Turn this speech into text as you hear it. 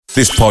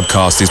This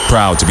podcast is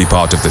proud to be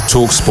part of the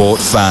TalkSport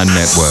Fan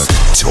Network.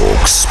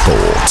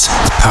 TalkSport.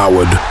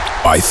 Powered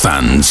by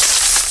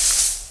fans.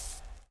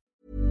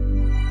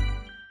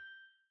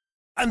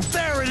 And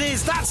there it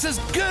is, that's as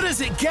good as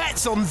it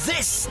gets on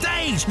this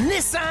stage.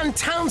 Nissan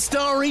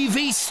Townstar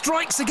EV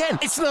strikes again.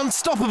 It's an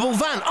unstoppable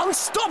van,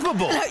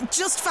 unstoppable.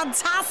 Just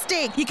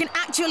fantastic. You can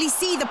actually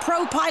see the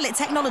ProPilot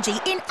technology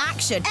in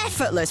action.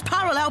 Effortless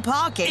parallel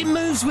parking. It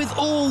moves with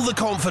all the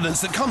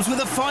confidence that comes with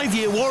a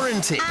 5-year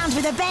warranty. And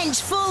with a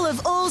bench full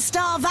of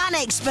all-star van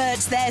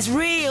experts, there's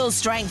real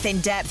strength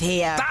in depth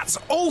here. That's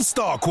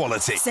all-star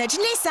quality. Search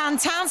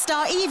Nissan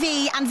Townstar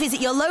EV and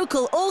visit your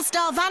local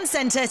all-star van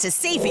centre to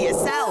see for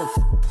yourself.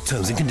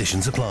 Terms and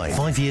conditions apply.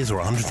 5 years or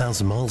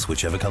 100,000 miles,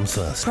 whichever comes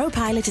first.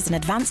 ProPilot is an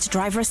advanced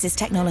driver assist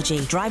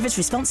technology. Driver's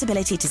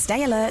responsibility to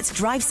stay alert,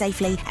 drive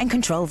safely, and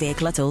control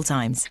vehicle at all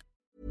times.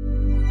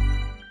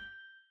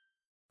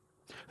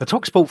 The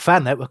TalkSport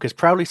Fan Network is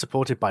proudly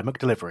supported by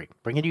McDelivery,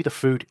 bringing you the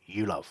food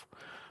you love.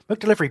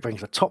 McDelivery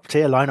brings a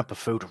top-tier lineup of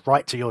food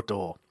right to your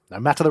door. No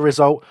matter the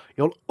result,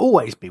 you'll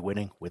always be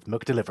winning with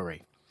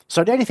McDelivery.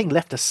 So the only thing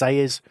left to say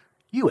is,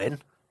 you in?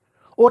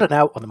 Order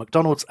now on the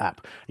McDonald's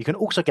app. You can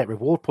also get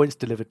reward points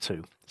delivered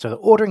too, so that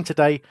ordering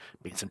today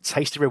means some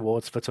tasty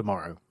rewards for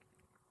tomorrow.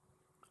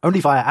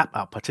 Only via app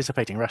at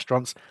participating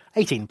restaurants,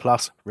 18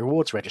 plus,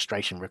 rewards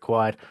registration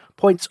required,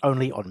 points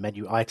only on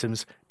menu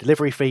items,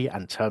 delivery fee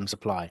and terms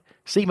apply.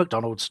 See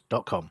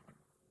mcdonalds.com.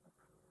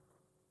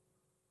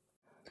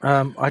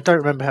 I don't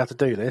remember how to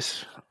do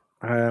this.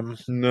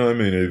 No,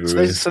 me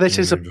neither. So this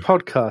is a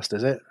podcast,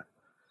 is it?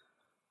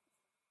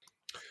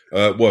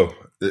 Well,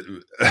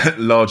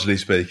 largely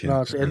speaking,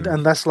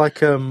 and that's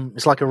like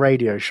it's like a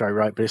radio show,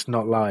 right? But it's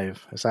not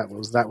live.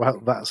 Was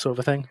that sort of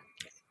a thing?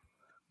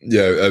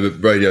 Yeah,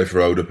 radio for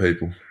older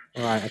people.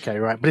 Right. Okay.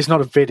 Right. But it's not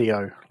a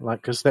video,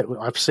 like because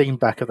I've seen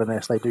Back of the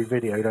Nest. They do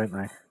video, don't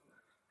they?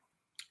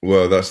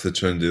 Well, that's the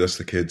trendy. That's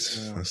the kids.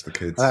 Yeah. That's the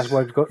kids. That's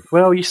why we've got.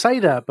 Well, you say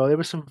that, but there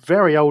were some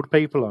very old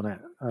people on it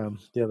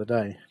the other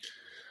day.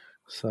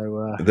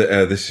 So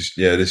this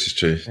is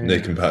true. Yeah.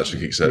 Nick and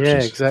Patrick exceptions.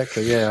 Yeah,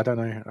 exactly. Yeah, I don't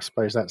know. I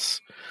suppose that's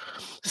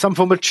some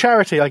form of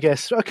charity, I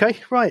guess. Okay,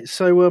 right.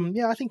 So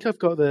I think I've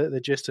got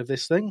the gist of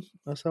this thing.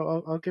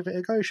 So I'll give it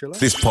a go, shall I?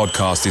 This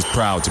podcast is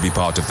proud to be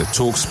part of the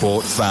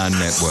TalkSport Fan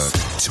Network.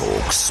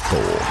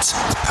 TalkSport.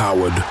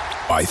 Powered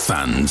by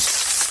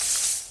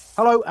fans.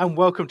 Hello and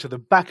welcome to the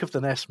Back of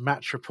the Nest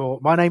Match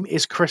Report. My name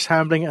is Chris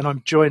Hambling and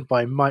I'm joined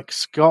by Mike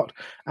Scott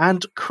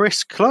and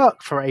Chris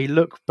Clark for a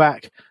look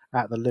back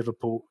at the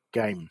Liverpool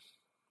game.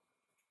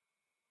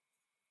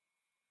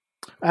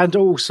 And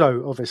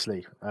also,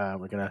 obviously,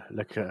 we're going to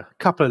look at a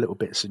couple of little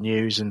bits of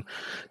news and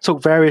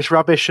talk various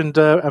rubbish and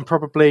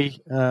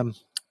probably, have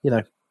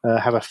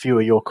a few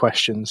of your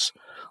questions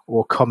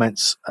or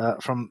comments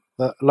from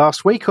the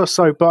last week or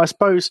so. But I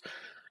suppose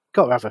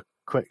got to have a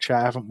quick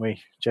chat, haven't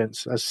we,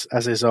 gents?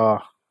 As is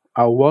our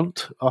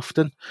want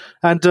often.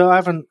 And I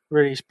haven't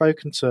really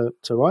spoken to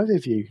either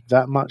of you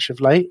that much of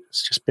late.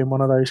 It's just been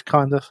one of those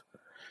kind of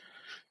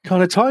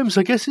times,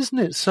 I guess, isn't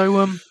it?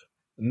 So,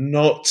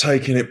 not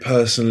taking it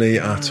personally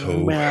at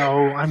all.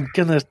 Well, I'm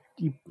gonna.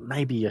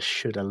 Maybe you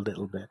should a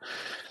little bit.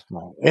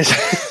 No,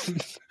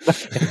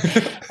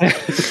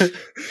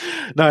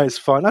 no, it's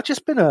fine. I've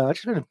just been a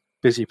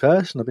busy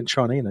person. I've been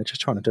trying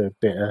to do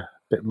a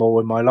bit more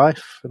with my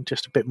life and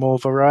just a bit more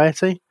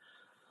variety.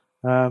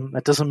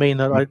 That doesn't mean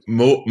that I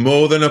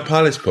more than a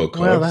Palace podcast.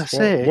 Well, that's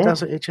it. It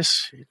doesn't. It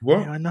just.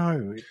 What? I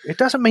know. It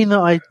doesn't mean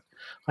that I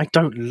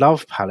don't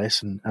love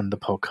Palace and the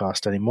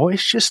podcast anymore.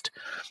 It's just,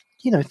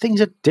 things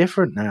are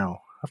different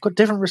now. I've got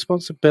different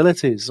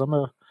responsibilities. I'm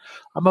a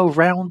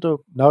rounder.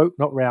 No,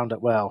 not rounder.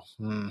 Well,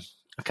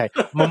 okay.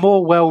 I'm a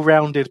more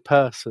well-rounded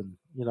person.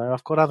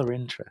 I've got other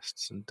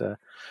interests, and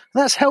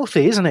that's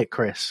healthy, isn't it,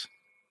 Chris?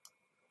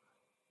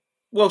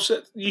 Well,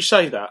 so you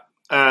say that.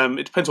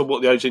 It depends on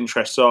what those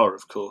interests are,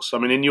 of course. I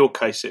mean, in your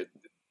case, it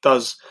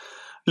does.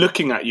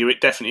 Looking at you, it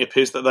definitely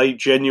appears that they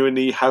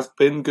genuinely have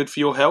been good for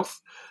your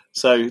health.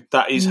 So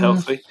that is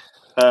healthy.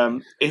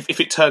 If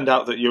it turned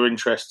out that your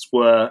interests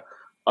were,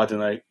 I don't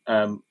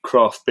know,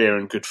 craft beer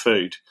and good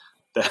food,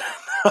 then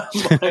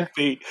that might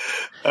be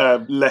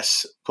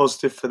less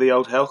positive for the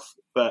old health.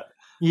 But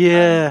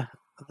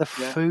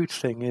food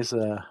thing is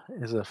a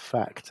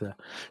factor.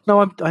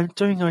 No, I'm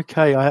doing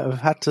okay.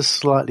 I've had to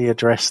slightly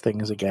address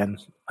things again.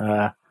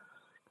 So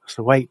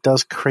the weight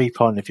does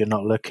creep on if you're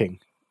not looking.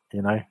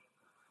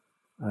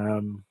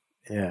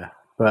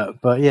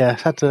 But yeah,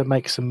 had to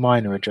make some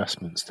minor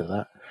adjustments to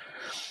that.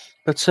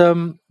 But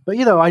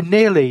I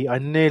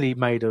nearly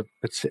made a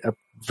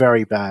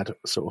very bad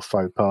sort of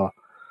faux pas,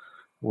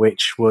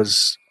 which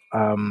was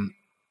I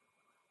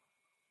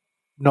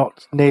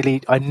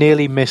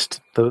nearly missed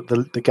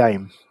the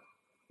game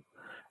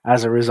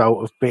as a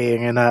result of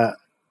being in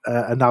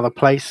another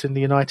place in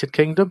the United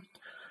Kingdom.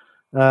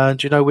 Do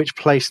you know which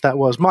place that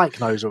was?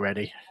 Mike knows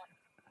already.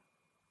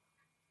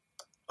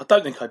 I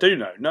don't think I do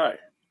know. No.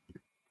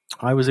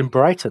 I was in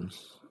Brighton.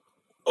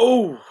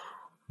 Oh.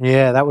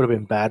 Yeah, that would have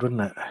been bad, wouldn't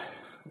it?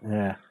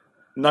 Yeah.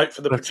 Note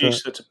for the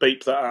producer to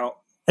beep that out.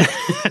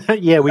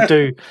 Yeah, we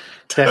do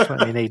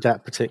definitely need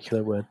that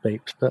particular word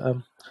beeped. But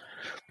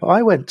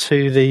I went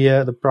to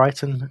the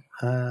Brighton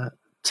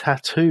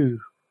Tattoo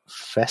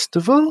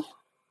Festival.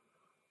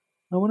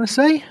 I want to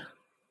say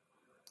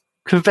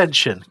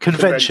convention.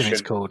 Convention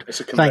it's called. It's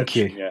a convention. Thank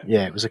you.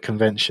 Yeah, it was a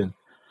convention.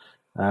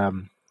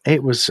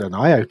 It was an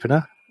eye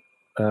opener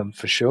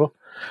for sure.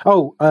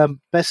 Oh,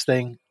 best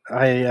thing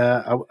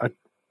I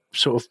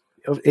sort of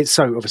it's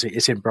so obviously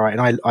it's in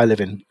Brighton. I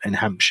live in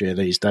Hampshire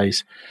these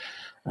days,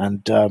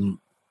 and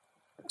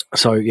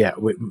so yeah,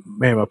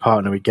 me and my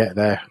partner we get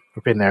there.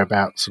 We've been there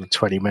about sort of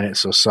 20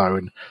 minutes or so,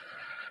 and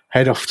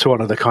head off to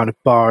one of the kind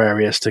of bar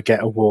areas to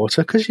get a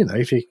water because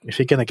if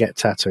you're going to get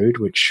tattooed,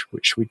 which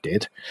we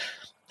did,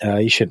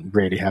 you shouldn't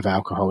really have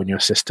alcohol in your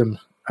system.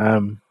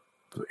 That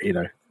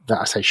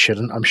I say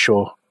shouldn't. I'm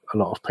sure a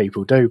lot of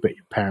people do, but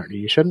apparently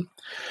you shouldn't.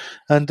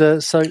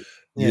 And so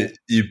yeah.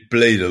 You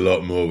bleed a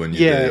lot more when you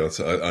do.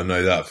 I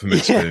know that from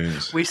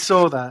experience. Yeah, we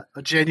saw that. I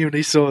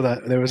genuinely saw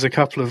that. There was a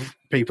couple of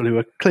people who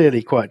were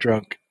clearly quite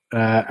drunk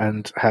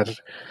and had,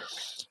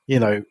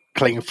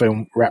 cling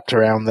film wrapped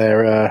around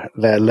their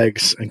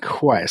legs and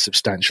quite a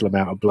substantial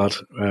amount of blood.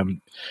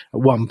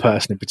 One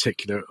person in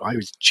particular, I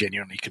was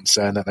genuinely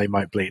concerned that they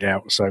might bleed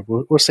out. So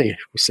we'll see.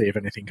 We'll see if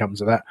anything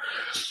comes of that.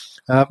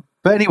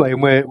 But anyway,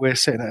 we're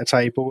sitting at a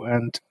table,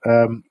 and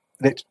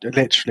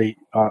literally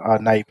our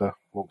neighbour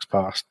walks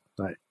past.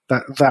 Like,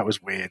 that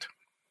was weird.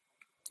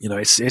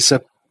 It's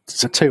a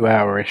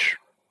 2-hour-ish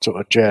sort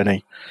of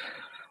journey,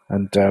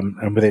 and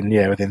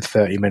within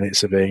 30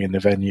 minutes of being in the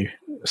venue,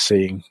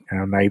 seeing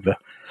our neighbour,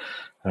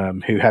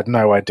 who had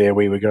no idea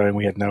we were going,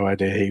 we had no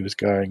idea he was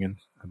going, and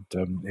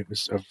it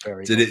was a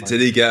very. Did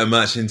he get a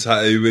matching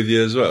tattoo with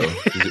you as well?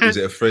 Was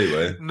it a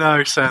freeway?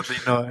 No, sadly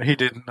not. He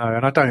didn't know,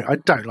 and I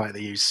don't like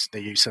the use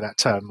of that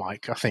term,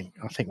 Mike. I think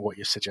what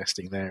you're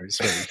suggesting there is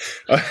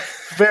very,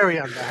 very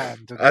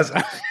underhand. As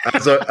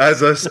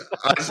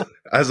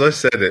I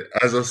said it,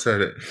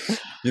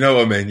 you know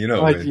what I mean. You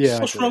know what I mean. Yeah,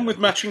 what's wrong with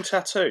matching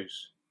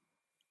tattoos?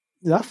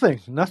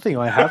 Nothing.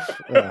 I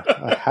have.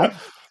 I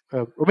have.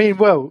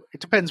 It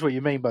depends what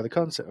you mean by the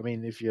concept. I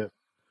mean, if you're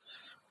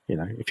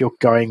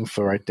going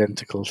for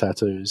identical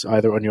tattoos,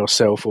 either on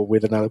yourself or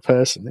with another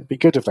person, it'd be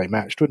good if they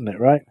matched, wouldn't it?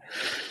 Right.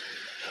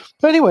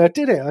 But anyway, I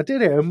did it,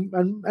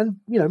 and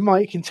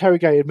Mike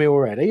interrogated me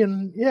already,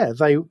 and yeah,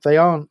 they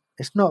aren't.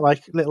 It's not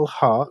like little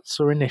hearts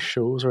or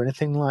initials or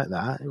anything like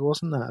that. It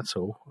wasn't that at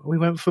all. We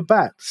went for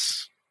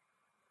bats.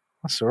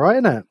 That's all right,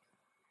 isn't it?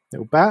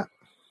 Little bat.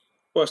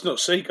 Well, it's not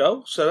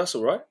seagull, so that's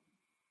all right.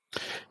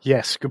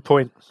 Yes, good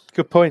point.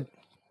 Good point.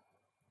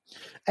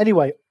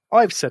 Anyway,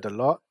 I've said a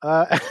lot.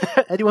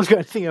 Anyone got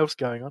anything else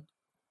going on?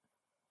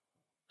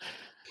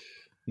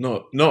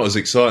 Not as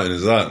exciting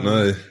as that.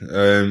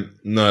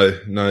 No.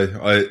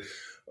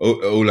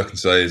 All I can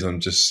say is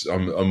I'm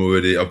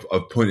already.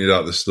 I've pointed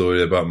out the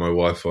story about my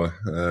Wi-Fi.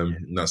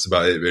 And that's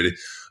about it, really.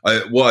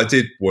 What I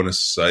did want to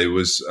say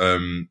was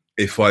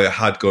if I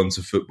had gone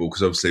to football,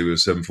 because obviously we were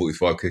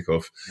 7:45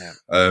 kickoff.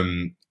 Yeah.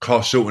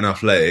 Class Shorten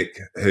Athletic,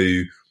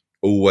 who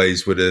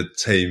always were the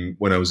team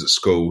when I was at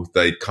school,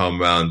 they'd come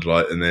round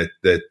and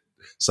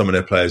some of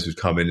their players would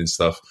come in and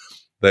stuff.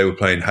 They were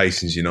playing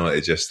Hastings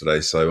United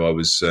yesterday, so I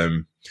was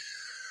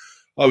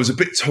a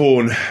bit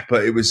torn,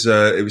 but it was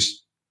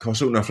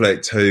Castletown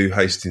Athletic 2,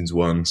 Hastings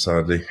 1,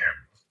 sadly.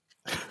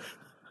 A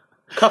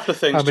couple of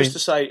things just to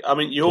say. I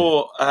mean,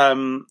 your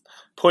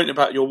point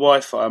about your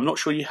Wi-Fi, I'm not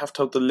sure you have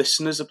told the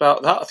listeners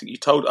about that. I think you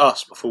told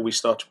us before we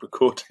started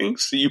recording,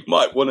 so you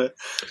might want to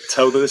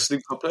tell the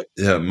listening public.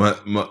 Yeah, my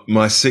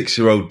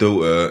 6-year-old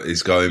daughter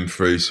is going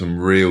through some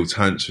real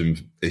tantrum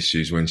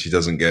issues when she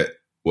doesn't get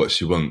what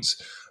she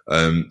wants.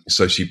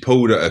 So she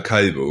pulled at a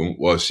cable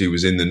while she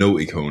was in the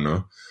naughty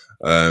corner,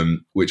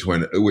 which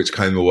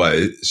came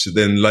away. She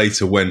then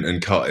later went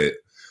and cut it,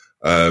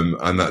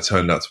 and that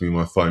turned out to be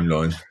my phone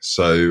line.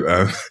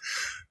 So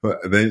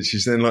then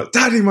she's then like,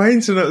 "Daddy, my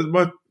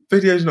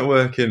video's not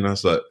working." And I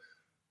was like,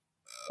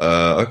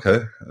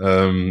 "Okay."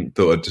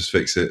 Thought I'd just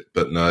fix it,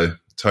 but no,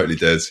 totally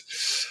dead.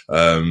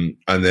 And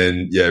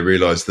then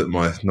realised that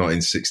my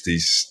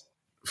 1960s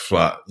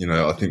flat,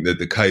 I think that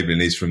the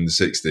cabling is from the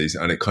 60s,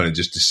 and it kind of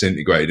just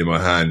disintegrated in my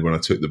hand when I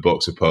took the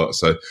box apart.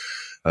 So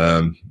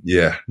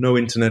no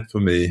internet for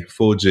me.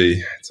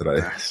 4G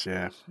today.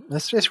 Yeah,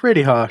 it's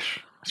really harsh.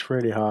 It's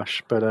really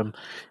harsh. But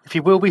if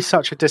you will be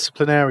such a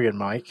disciplinarian,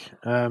 Mike,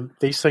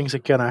 these things are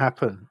going to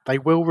happen. They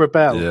will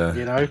rebel.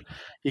 Yeah.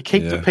 You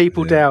keep the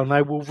people down,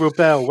 they will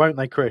rebel, won't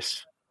they,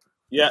 Chris?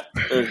 Yeah,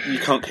 you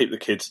can't keep the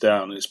kids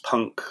down. It's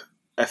punk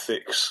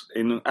ethics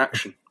in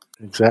action.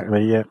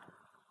 Exactly. Yeah.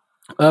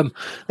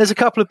 There's a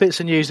couple of bits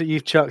of news that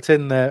you've chucked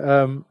in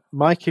there,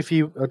 Mike. I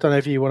don't know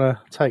if you want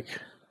to take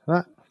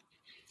that.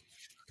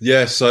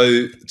 Yeah.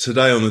 So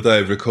today, on the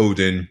day of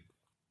recording,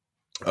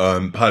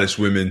 Palace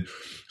women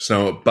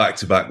now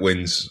back-to-back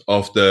wins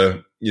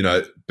after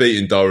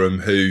beating Durham,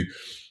 who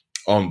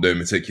aren't doing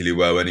particularly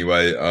well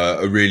anyway.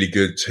 A really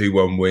good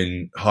 2-1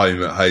 win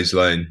home at Hayes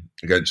Lane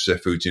against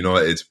Sheffield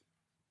United.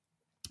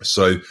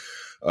 So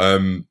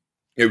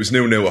it was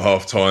 0-0 at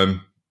half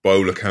time. By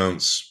all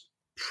accounts,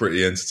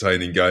 pretty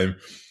entertaining game.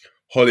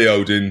 Holly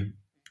Olding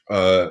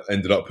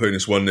ended up putting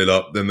us 1-0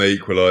 up. Then they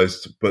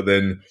equalised, but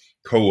then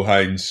Cole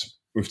Haynes,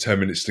 with 10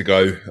 minutes to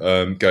go,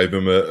 gave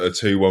them a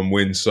 2-1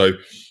 win. So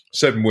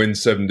 7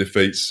 wins, 7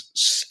 defeats,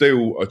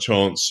 still a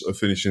chance of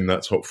finishing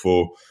that top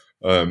 4.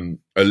 A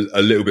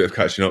little bit of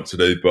catching up to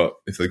do, but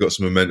if they've got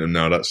some momentum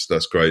now,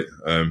 that's great.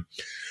 And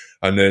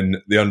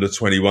then the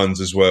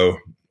under-21s as well.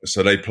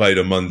 So they played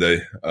on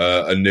Monday,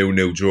 a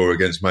 0-0 draw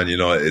against Man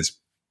United.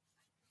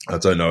 I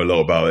don't know a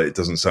lot about it. It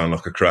doesn't sound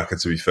like a cracker,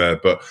 to be fair.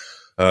 But,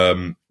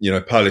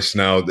 Palace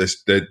now,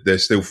 they're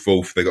still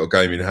fourth. They've got a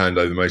game in hand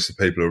over most of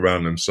the people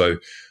around them. So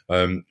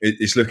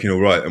it's looking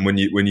all right. And when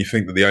you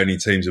think that the only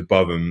teams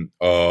above them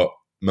are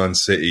Man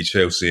City,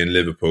 Chelsea and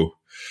Liverpool,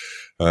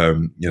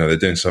 they're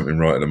doing something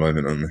right at the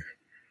moment, aren't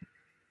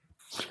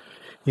they?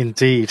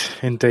 Indeed.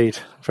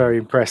 Very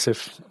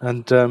impressive.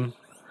 And,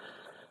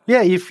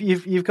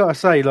 you've got to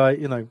say,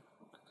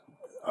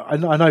 I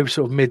know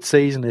sort of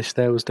mid-season-ish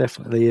there was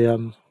definitely,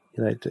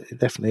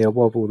 definitely a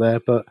wobble there,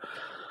 but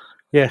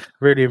yeah,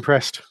 really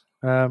impressed.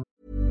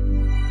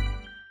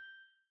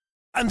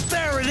 And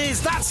there it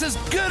is, that's as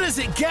good as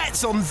it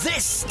gets on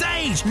this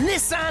stage.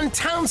 Nissan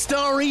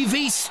Townstar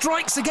EV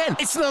strikes again.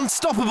 It's an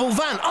unstoppable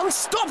van,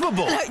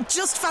 unstoppable. Look,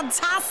 just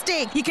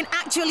fantastic. You can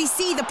actually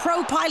see the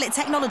ProPilot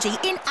technology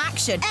in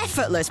action.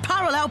 Effortless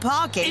parallel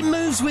parking. It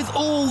moves with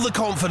all the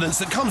confidence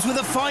that comes with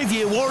a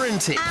 5-year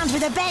warranty. And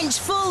with a bench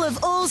full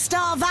of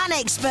all-star van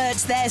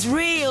experts, there's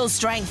real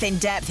strength in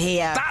depth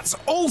here. That's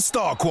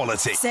all-star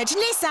quality. Search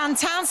Nissan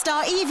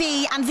Townstar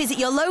EV and visit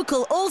your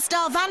local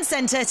all-star van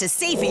centre to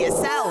see for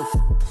yourself.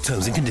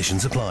 Terms and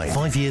conditions apply.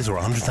 5 years or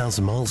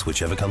 100,000 miles,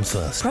 whichever comes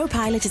first.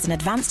 ProPilot is an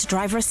advanced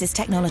driver assist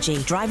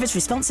technology. Driver's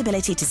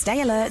responsibility to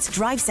stay alert,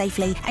 drive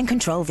safely, and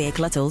control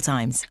vehicle at all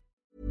times.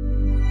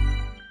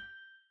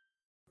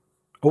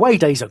 Away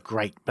days are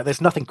great, but there's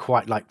nothing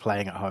quite like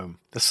playing at home.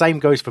 The same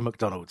goes for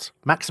McDonald's.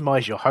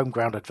 Maximise your home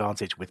ground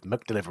advantage with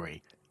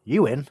McDelivery.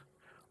 You in?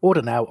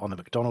 Order now on the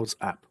McDonald's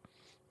app.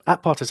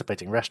 At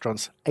participating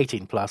restaurants,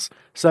 18 plus,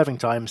 serving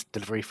times,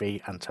 delivery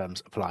fee and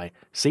terms apply.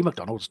 See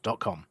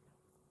mcdonalds.com.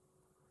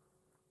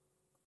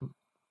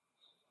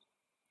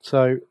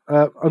 So,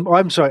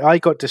 I'm sorry, I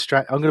got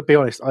distracted. I'm going to be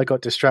honest, I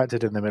got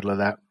distracted in the middle of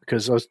that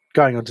because I was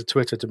going onto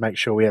Twitter to make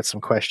sure we had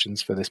some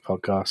questions for this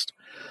podcast.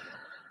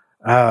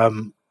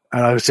 And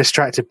I was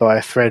distracted by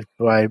a thread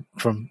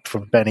from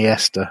Benny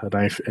Esther. I don't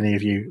know if any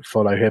of you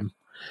follow him.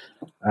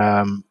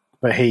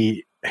 But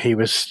he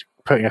was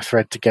putting a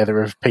thread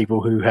together of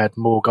people who had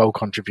more goal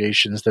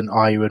contributions than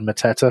Ayew and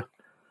Mateta.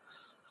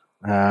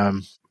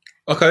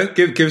 Okay,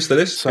 give us the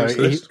list. So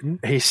he's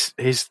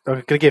I'm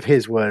going to give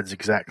his words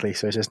exactly.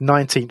 So it says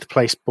 19th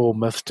place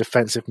Bournemouth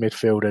defensive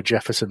midfielder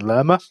Jefferson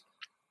Lerma.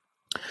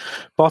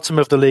 Bottom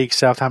of the league,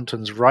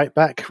 Southampton's right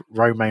back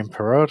Romain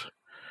Perraud.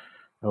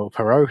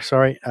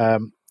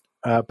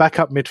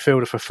 Backup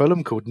midfielder for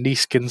Fulham called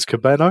Neeskens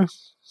Cabeno.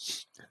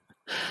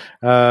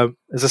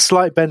 There's a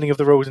slight bending of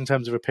the rules in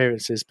terms of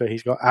appearances, but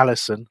he's got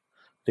Alisson,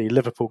 the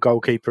Liverpool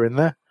goalkeeper, in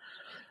there.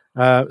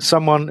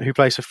 Someone who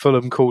plays for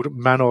Fulham called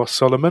Manor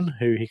Solomon,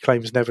 who he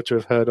claims never to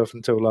have heard of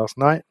until last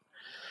night.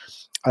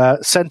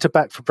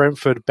 Centre-back for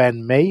Brentford,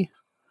 Ben Mee.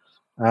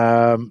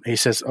 He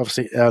says,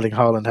 obviously, Erling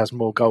Haaland has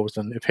more goals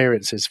than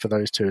appearances for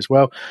those two as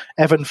well.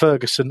 Evan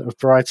Ferguson of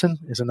Brighton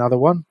is another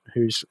one,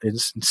 who's in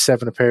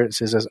 7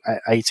 appearances as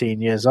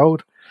 18 years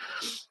old.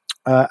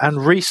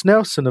 And Reece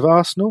Nelson of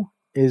Arsenal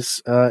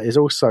is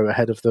also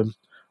ahead of them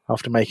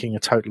after making a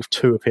total of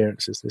 2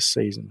 appearances this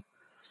season.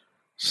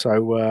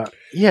 So,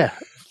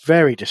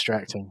 very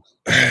distracting.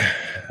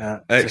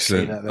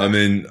 Excellent. I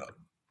mean,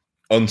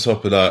 on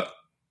top of that,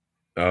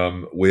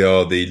 we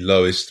are the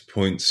lowest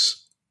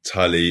points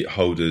tally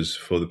holders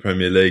for the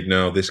Premier League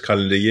now this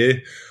calendar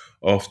year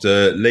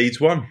after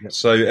Leeds won. Yep.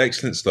 So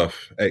excellent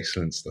stuff.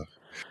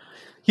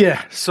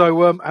 Yeah.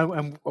 So,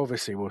 and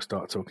obviously we'll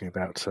start talking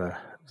about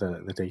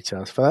the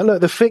details for that.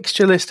 Look, the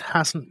fixture list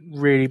hasn't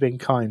really been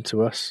kind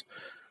to us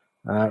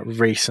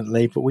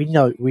recently, but we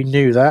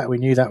knew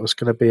that was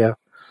going to be a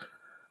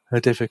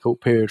difficult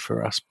period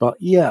for us. But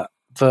yeah,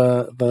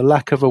 the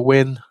lack of a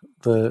win,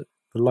 the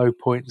low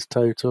points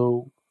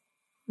total,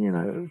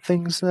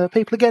 things,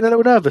 people are getting a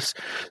little nervous.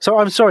 So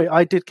I'm sorry,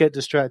 I did get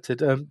distracted.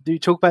 Do you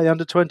talk about the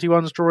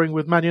under-21s drawing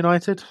with Man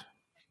United?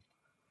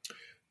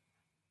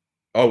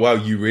 Oh wow,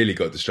 you really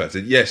got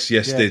distracted. Yes,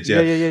 did.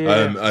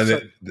 There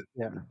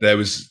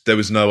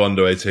was no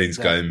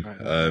under-18s game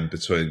right.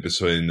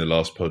 between the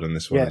last pod and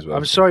this one as well.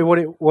 I'm sorry.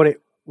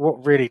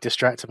 What really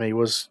distracted me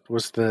was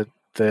the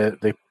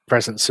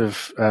presence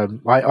of.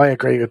 I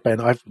agree with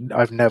Ben.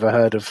 I've never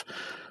heard of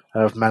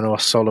Manor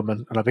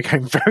Solomon, and I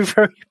became very,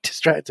 very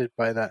distracted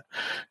by that.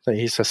 That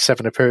he has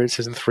 7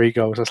 appearances and 3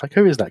 goals. I was like,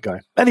 who is that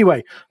guy?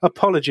 Anyway,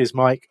 apologies,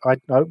 Mike.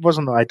 It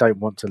wasn't that I don't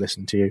want to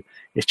listen to you.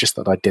 It's just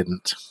that I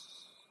didn't.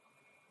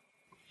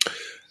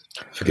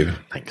 Forgive me.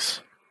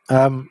 Thanks.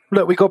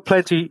 Look, we got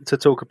plenty to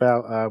talk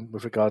about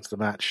with regards to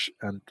the match,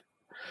 and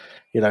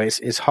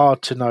it's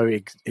hard to know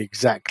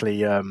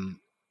exactly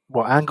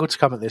what angle to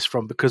come at this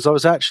from, because I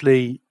was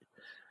actually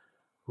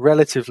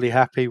relatively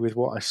happy with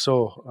what I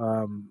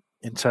saw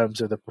in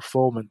terms of the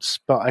performance.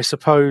 But I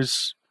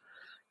suppose,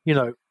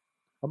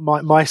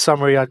 my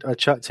summary I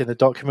chucked in the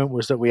document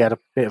was that we had a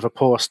bit of a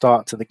poor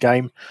start to the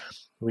game.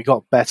 We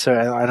got better,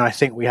 and I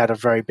think we had a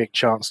very big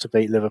chance to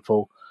beat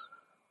Liverpool.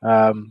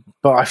 But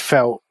I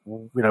felt,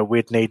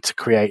 we'd need to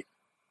create,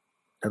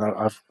 and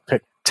I've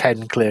picked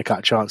 10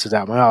 clear-cut chances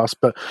out of my arse,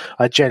 but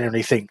I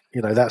genuinely think,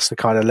 that's the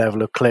kind of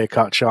level of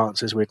clear-cut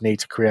chances we'd need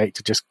to create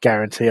to just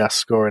guarantee us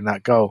scoring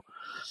that goal.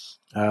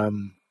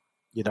 And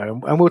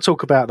we'll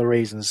talk about the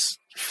reasons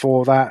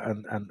for that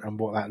and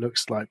what that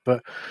looks like.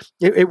 But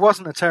it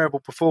wasn't a terrible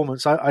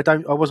performance. I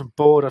wasn't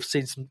bored. I've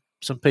seen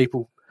some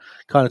people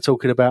kind of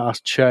talking about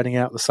us churning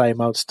out the same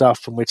old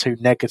stuff and we're too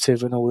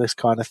negative and all this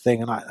kind of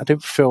thing. And I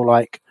didn't feel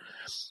like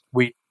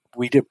we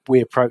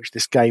approached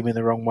this game in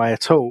the wrong way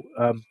at all.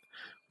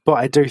 But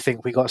I do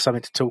think we got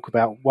something to talk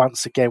about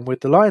once again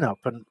with the lineup.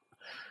 And,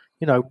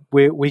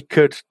 we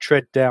could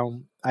tread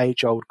down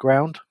age-old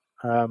ground.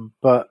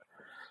 But,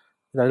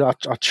 I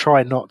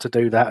try not to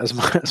do that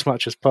as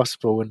much as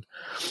possible. And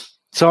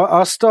so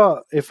I'll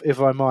start,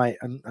 if I might,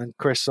 and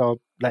Chris, I'll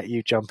let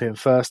you jump in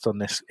first on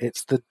this.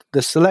 It's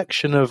the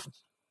selection of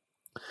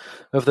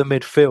the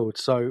midfield.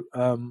 So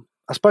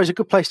I suppose a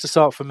good place to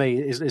start for me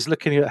is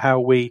looking at how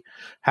we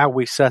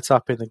set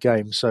up in the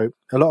game. So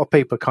a lot of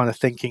people are kind of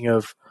thinking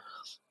of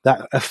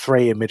that a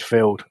three in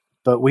midfield,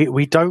 but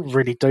we don't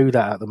really do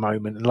that at the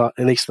moment.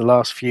 At least the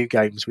last few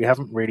games, we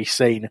haven't really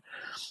seen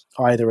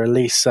either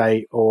Elise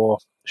or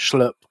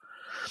Schlupp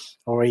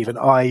or even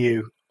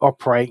Ayew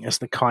operating as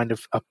the kind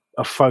of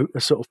a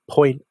sort of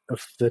point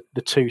of the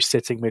two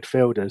sitting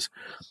midfielders.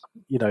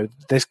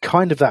 There's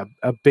kind of that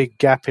a big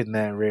gap in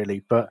there,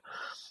 really. But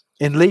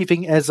in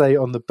leaving Eze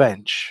on the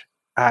bench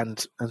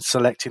and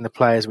selecting the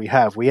players we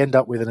have, we end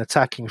up with an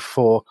attacking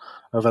four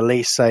of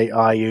Elise,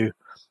 Ayew,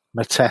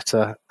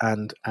 Mateta,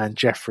 and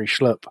Jeffrey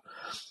Schlupp.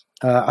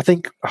 I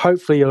think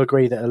hopefully you'll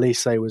agree that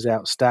Elise was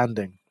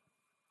outstanding.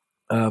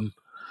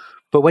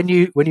 But when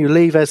you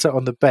leave Eze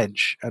on the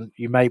bench, and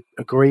you may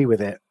agree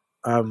with it,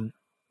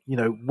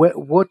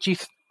 where do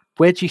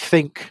you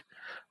think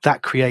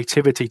that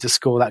creativity to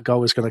score that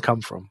goal is going to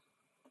come from?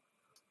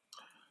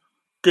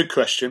 Good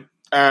question.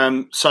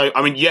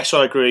 Yes,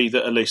 I agree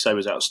that Elise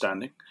was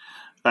outstanding.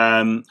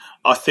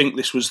 I think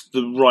this was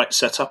the right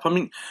setup.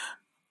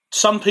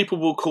 Some people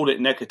will call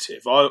it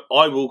negative.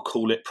 I will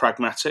call it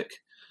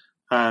pragmatic.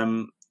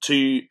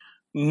 To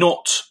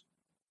not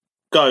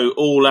go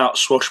all out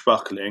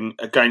swashbuckling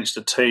against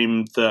a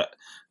team that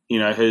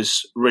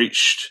has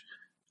reached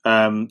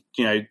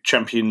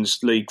Champions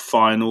League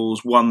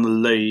finals, won the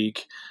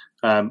league,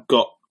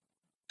 got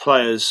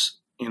players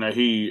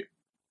who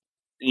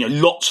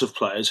lots of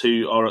players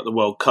who are at the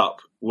World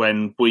Cup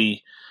when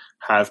we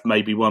have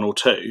maybe one or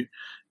two,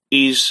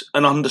 is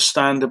an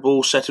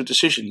understandable set of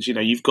decisions.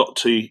 You've got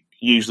to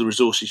use the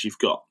resources you've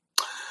got.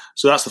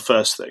 So that's the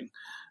first thing.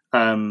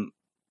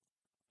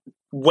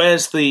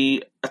 Where's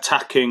the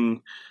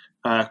attacking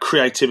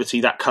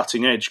creativity, that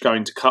cutting edge,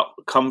 going to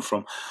come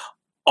from?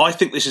 I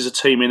think this is a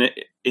team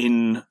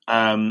in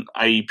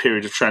a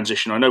period of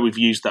transition. I know we've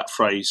used that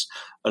phrase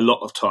a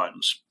lot of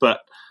times, but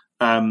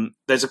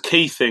there's a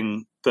key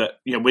thing that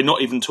we're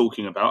not even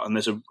talking about, and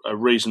there's a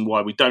reason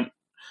why we don't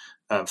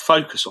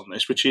focus on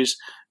this, which is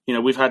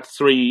we've had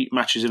 3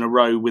 matches in a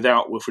row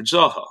without Wilfried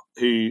Zaha,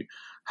 who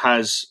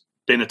has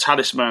been a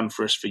talisman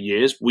for us for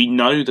years. We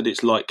know that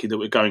it's likely that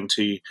we're going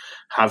to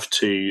have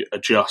to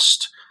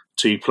adjust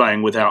to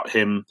playing without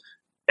him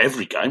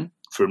every game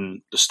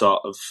from the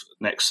start of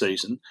next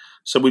season.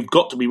 So we've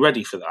got to be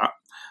ready for that.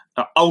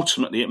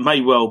 Ultimately, it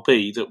may well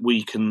be that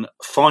we can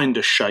find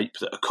a shape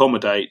that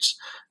accommodates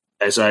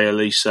Eze,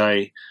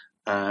 Elise,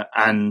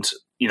 and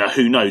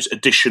who knows,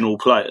 additional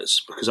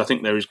players, because I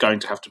think there is going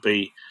to have to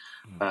be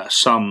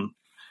some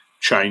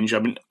change.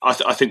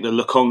 I think the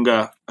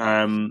Lokonga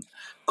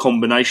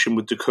combination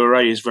with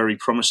Doucouré is very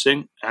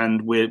promising,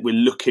 and we're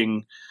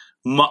looking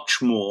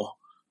much more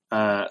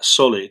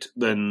solid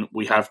than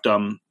we have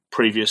done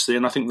previously.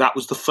 And I think that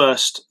was the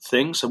first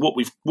thing. So what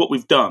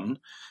we've done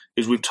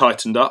is we've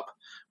tightened up.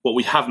 What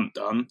we haven't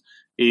done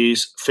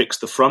is fix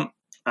the front.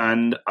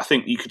 And I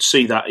think you could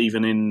see that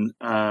even in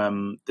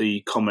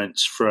the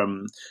comments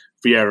from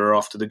Vieira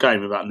after the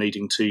game about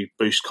needing to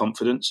boost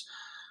confidence.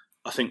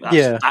 I think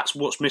that's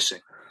what's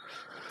missing.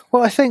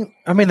 Well, I think,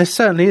 there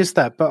certainly is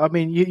that, but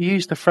you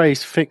use the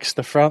phrase "fix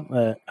the front"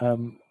 there,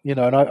 and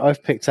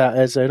I've picked out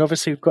Eze, and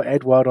obviously we've got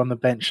Edouard on the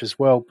bench as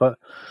well. But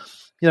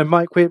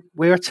Mike,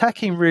 we're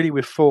attacking really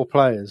with 4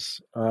 players.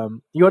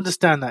 You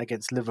understand that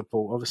against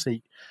Liverpool.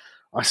 Obviously,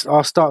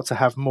 I'll start to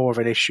have more of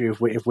an issue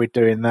if we're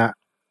doing that,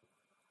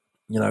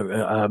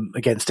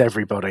 against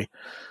everybody.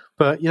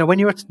 But when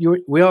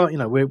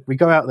we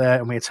go out there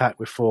and we attack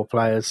with 4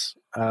 players.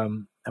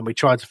 And we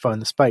try to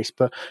find the space.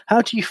 But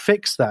how do you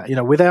fix that?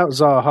 Without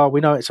Zaha,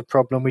 we know it's a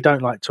problem. We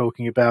don't like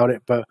talking about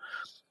it, but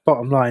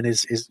bottom line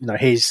is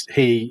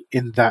he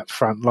in that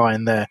front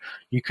line there.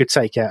 You could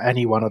take out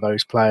any one of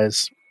those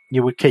players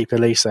you would keep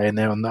Elise in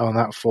there on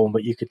that form,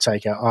 but you could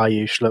take out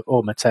Ayew, Schlupp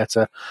or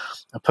Mateta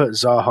and put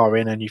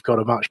Zaha in, and you've got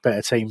a much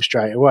better team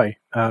straight away.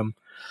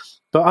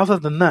 But other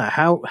than that,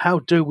 how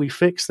do we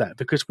fix that?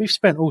 Because we've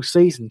spent all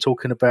season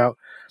talking about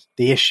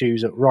the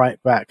issues at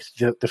right back,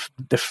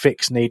 the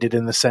fix needed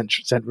in the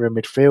centre of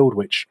midfield,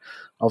 which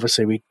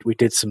obviously we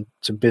did some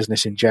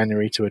business in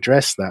January to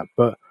address that.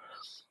 But,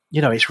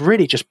 it's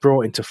really just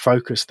brought into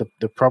focus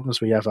the problems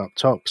we have up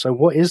top. So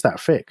what is that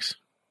fix?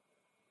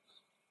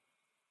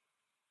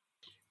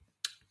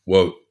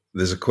 Well,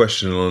 there's a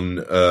question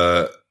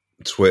on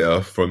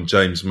Twitter from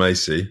James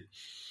Macy.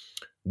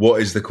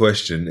 What is the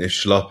question if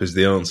Schlupp is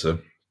the answer?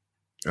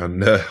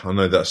 And I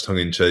know that's tongue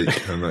in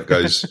cheek, and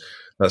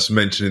that's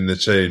mentioned in the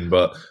tune,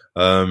 but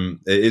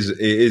it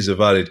is a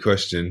valid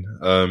question.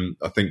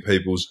 I think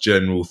people's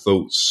general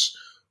thoughts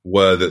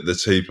were that the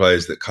two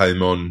players that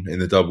came on in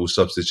the double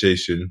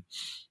substitution,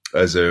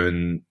 Eze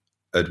and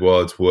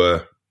Edouard,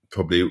 were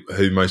probably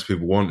who most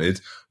people wanted.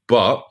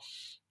 But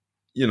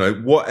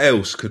what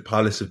else could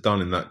Palace have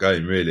done in that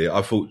game? Really,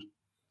 I thought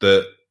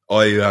that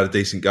Ayew had a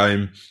decent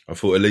game. I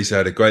thought Elise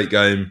had a great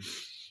game.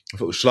 I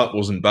thought Schlupp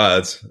wasn't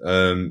bad.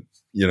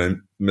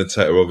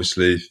 Mateta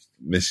obviously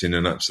missing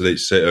an absolute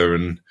sitter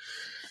and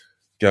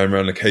going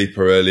around the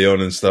keeper early on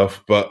and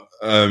stuff. But,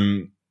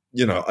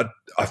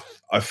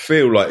 I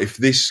feel like if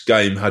this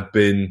game had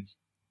been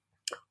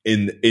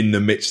in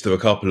the midst of a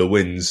couple of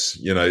wins,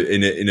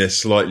 in a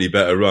slightly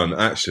better run,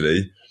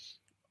 actually,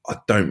 I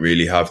don't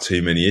really have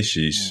too many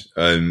issues.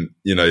 That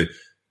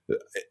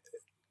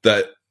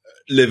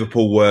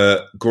Liverpool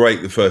were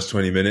great the first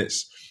 20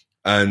 minutes,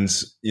 and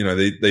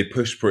they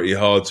pushed pretty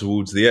hard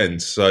towards the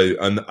end. So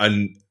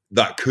and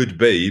that could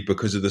be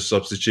because of the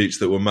substitutes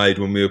that were made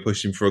when we were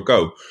pushing for a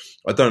goal.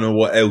 I don't know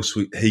what else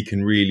he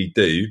can really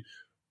do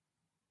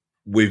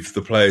with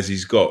the players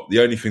he's got.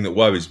 The only thing that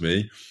worries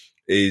me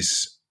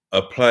is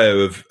a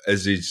player of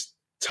Eze's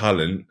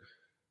talent,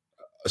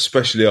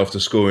 especially after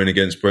scoring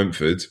against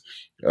Brentford.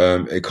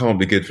 It can't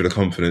be good for the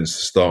confidence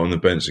to start on the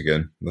bench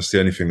again. That's the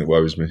only thing that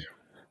worries me.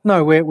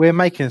 No, we're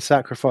making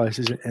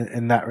sacrifices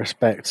in that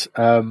respect,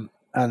 and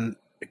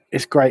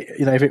it's great.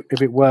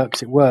 If it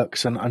works, it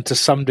works, and to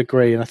some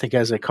degree, and I think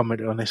Eze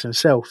commented on this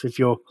himself. If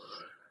you're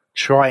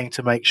trying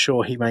to make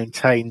sure he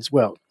maintains,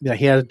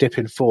 he had a dip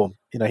in form.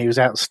 He was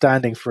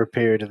outstanding for a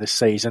period of this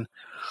season.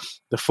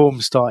 The form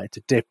started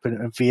to dip,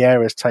 and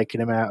Vieira's taken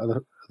him out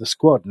of the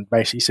squad and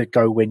basically said,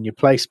 "Go win your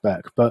place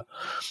back." But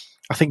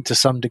I think to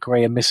some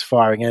degree, a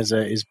misfiring Eze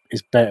is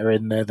better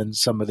in there than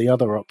some of the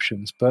other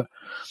options. But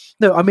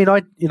no, I mean,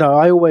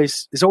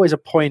 there's always a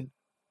point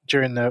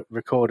during the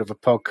record of a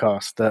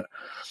podcast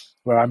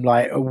where I'm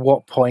like, at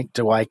what point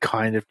do I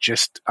kind of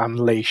just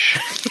unleash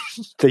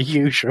the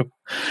usual?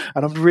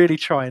 And I'm really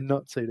trying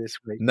not to this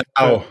week. Now,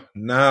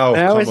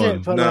 come is on,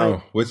 it? But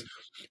now.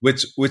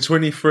 We're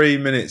 23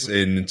 minutes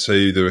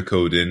into the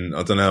recording.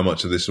 I don't know how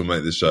much of this will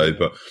make the show,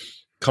 but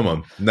come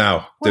on,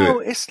 now, do it. Well,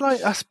 it's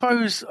like, I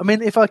suppose, I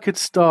mean, if I could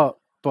start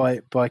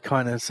by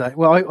kind of saying,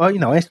 well,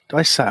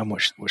 I sat and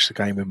watched the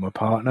game with my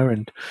partner,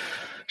 and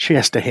she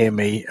has to hear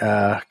me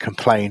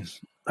complain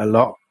a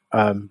lot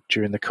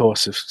during the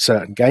course of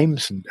certain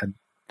games, and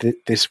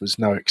this was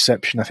no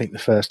exception. I think the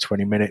first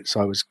 20 minutes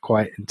I was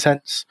quite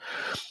intense,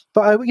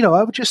 but I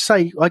would just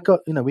say I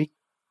got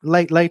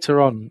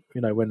later on,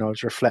 when I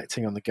was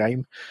reflecting on the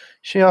game,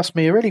 she asked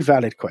me a really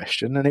valid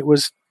question, and it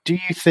was, do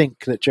you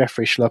think that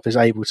Jeffrey Schlupp is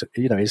able to,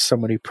 is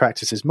someone who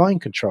practices mind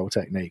control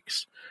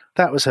techniques?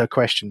 That was her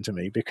question to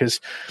me,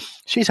 because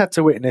she's had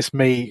to witness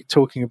me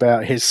talking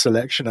about his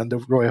selection under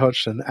Roy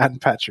Hodgson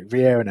and Patrick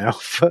Vieira now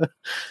for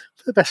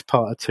the best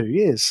part of 2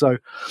 years. So,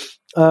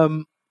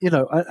 and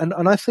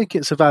I think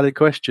it's a valid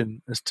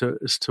question as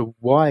to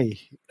why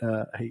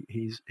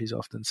he's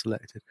often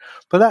selected.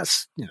 But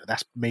that's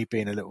me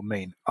being a little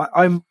mean.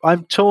 I'm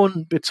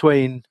torn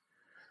between,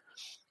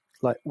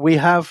 like, we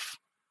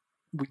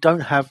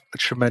don't have a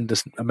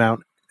tremendous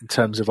amount in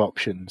terms of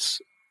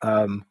options.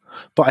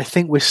 But I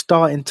think we're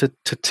starting to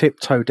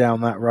tiptoe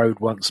down that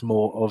road once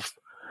more of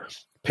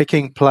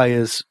picking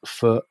players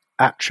for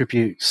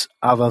attributes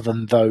other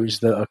than those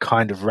that are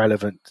kind of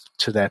relevant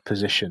to their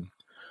position.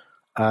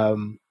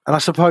 And I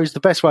suppose the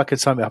best way I could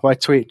sum it up, I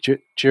tweeted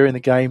during the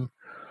game,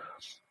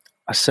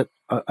 I said,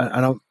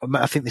 and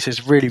I think this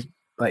is really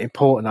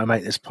important, I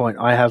make this point.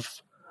 I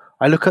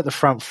look at the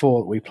front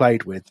four that we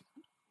played with,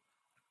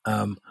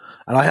 and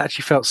I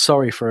actually felt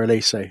sorry for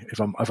Elise, if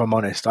I'm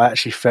honest. I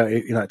actually felt,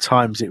 at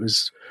times it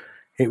was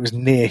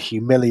near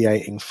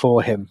humiliating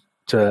for him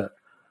to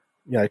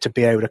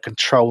be able to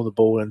control the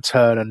ball and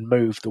turn and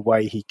move the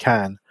way he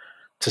can,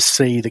 to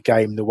see the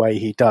game the way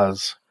he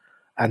does,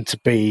 and to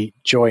be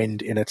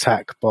joined in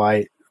attack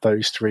by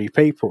those three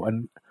people.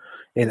 And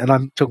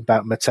I'm talking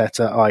about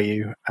Mateta,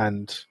 Ayew,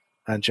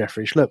 and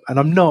Jeffrey Schlupp. And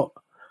I'm not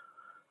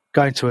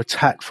going to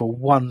attack for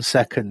 1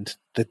 second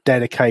the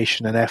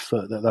dedication and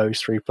effort that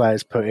those three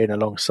players put in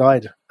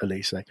alongside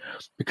Elise,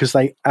 because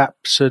they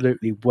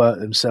absolutely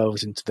worked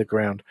themselves into the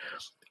ground.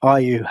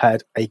 Ayew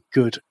had a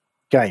good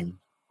game,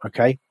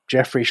 okay?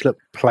 Jeffrey Schlupp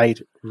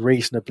played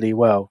reasonably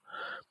well.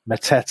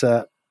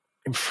 Mateta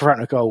in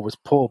front of goal was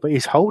poor, but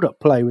his hold-up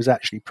play was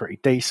actually pretty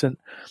decent.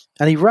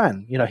 And he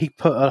ran. He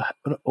put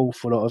an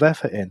awful lot of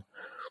effort in.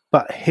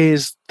 But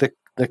here's the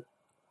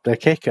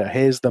kicker.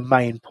 Here's the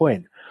main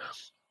point.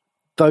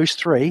 Those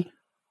three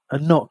are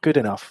not good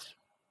enough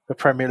for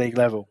Premier League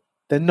level.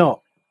 They're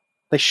not.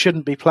 They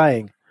shouldn't be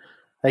playing.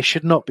 They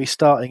should not be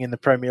starting in the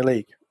Premier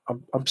League.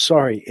 I'm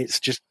sorry. It's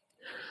just,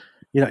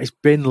 it's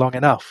been long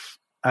enough.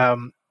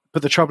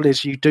 But the trouble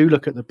is, you do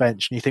look at the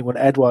bench and you think, well,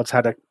 Edouard's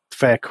had a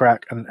fair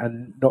crack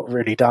and not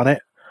really done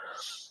it.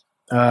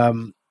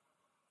 And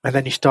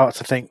then you start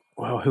to think,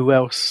 well, who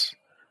else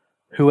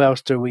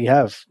do we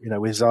have?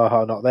 With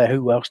Zaha not there,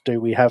 who else do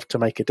we have to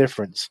make a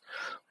difference?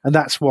 And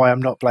that's why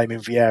I'm not blaming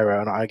Vieira,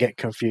 and I get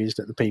confused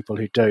at the people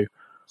who do.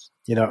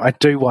 I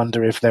do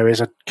wonder if there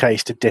is a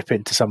case to dip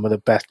into some of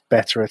the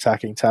better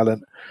attacking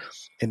talent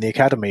in the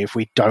academy if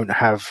we don't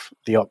have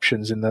the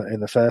options in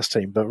the first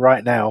team. But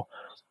right now,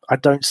 I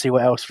don't see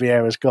what else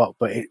Vieira's got.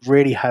 But it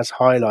really has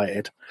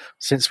highlighted,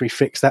 since we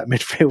fixed that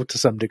midfield to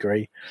some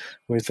degree,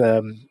 with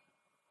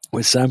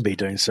Sambi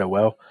doing so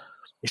well,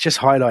 it's just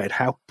highlighted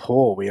how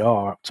poor we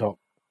are up top.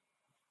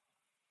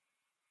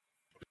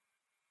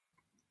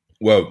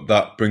 Well,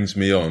 that brings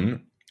me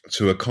on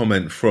to a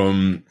comment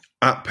from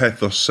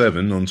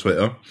 @Pethos7 on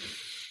Twitter.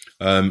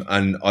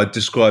 And I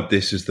describe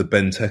this as the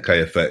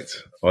Benteke effect,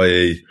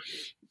 i.e.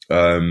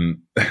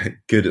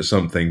 Good at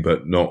something,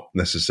 but not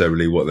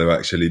necessarily what they're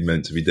actually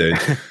meant to be doing.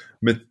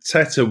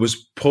 Mateta was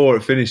poor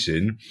at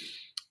finishing,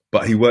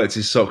 but he worked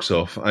his socks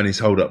off and his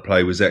hold-up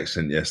play was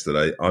excellent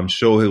yesterday. I'm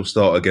sure he'll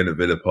start again at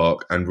Villa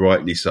Park, and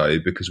rightly so,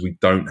 because we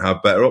don't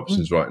have better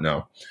options right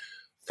now.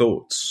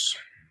 Thoughts?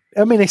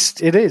 I mean,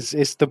 it is.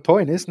 It's the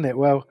point, isn't it?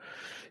 Well,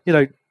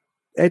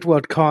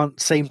 Edouard can't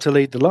seem to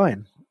lead the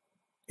line.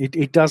 He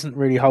doesn't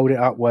really hold it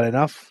up well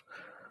enough.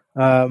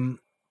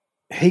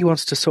 He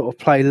wants to sort of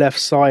play left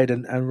side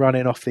and run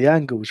in off the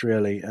angles,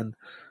 really. And,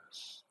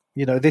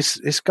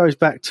 this goes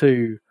back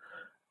to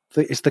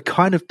it's the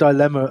kind of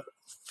dilemma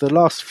the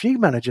last few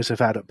managers have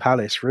had at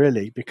Palace,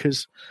 really,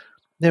 because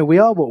we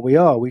are what we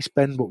are. We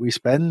spend what we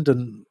spend,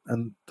 and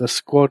the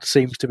squad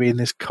seems to be in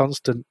this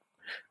constant,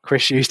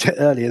 Chris used it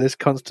earlier, this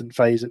constant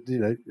phase of,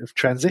 of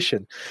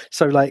transition.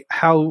 So,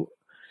 how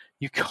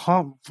you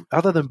can't,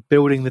 other than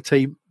building the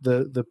team,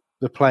 the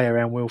play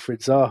around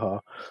Wilfried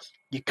Zaha,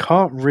 you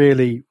can't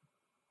really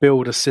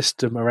build a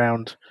system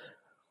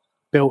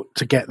built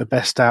to get the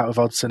best out of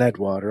Odsonne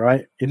Edouard,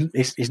 right?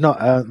 He's not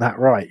earned that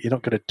right. You're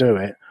not going to do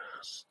it.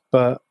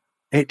 But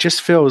it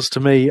just feels to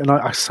me,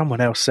 and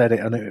someone else said it,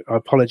 and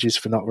apologies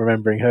for not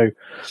remembering who.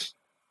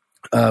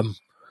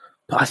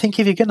 But I think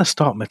if you're going to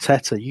start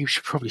Mateta, you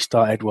should probably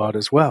start Edouard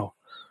as well.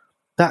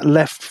 That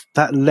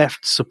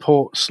left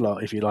support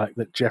slot, if you like,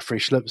 that Jeffrey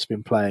Schlupp's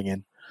been playing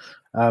in,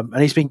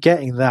 and he's been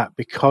getting that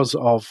because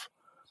of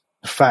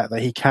the fact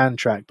that he can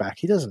track back.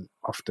 He doesn't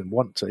often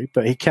want to,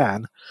 but he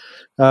can,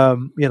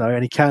 and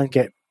he can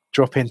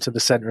drop into the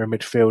centre of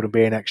midfield and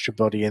be an extra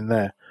body in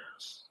there.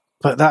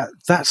 But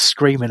that's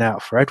screaming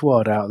out for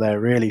Edouard out there,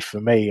 really, for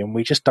me, and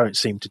we just don't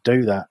seem to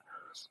do that.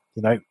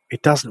 We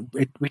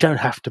don't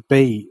have to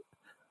be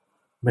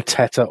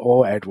Mateta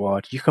or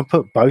Edouard. You can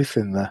put both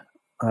in there,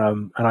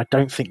 and I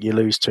don't think you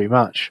lose too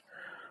much.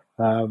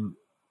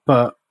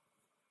 But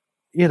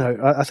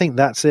I think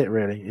that's it.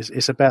 Really,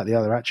 it's about the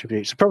other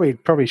attributes.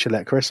 Probably should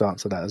let Chris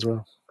answer that as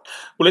well.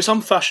 Well, it's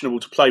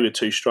unfashionable to play with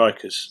two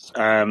strikers,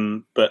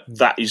 but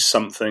that is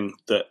something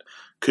that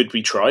could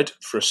be tried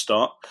for a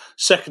start.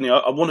 Secondly,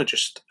 I want to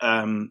just,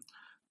 and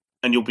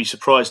you'll be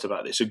surprised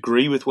about this,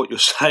 agree with what you're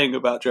saying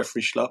about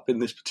Jeffrey Schlupp in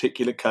this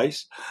particular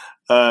case.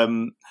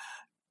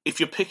 If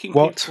you're picking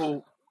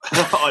people...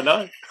 I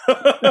know.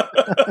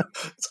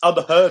 It's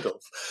unheard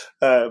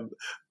of.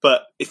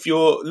 But if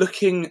you're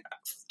looking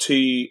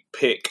to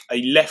pick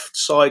a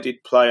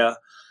left-sided player,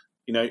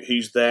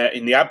 who's there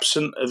in the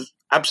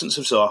absence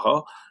of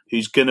Zaha,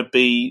 who's going to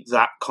be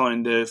that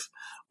kind of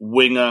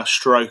winger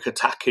stroke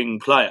attacking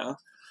player,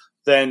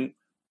 then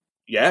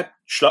yeah,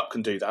 Schlupp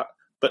can do that,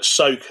 but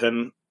so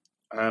can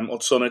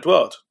Odsonne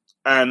Edouard.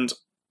 And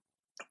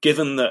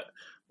given that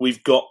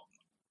we've got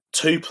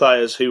two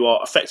players who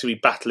are effectively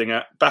battling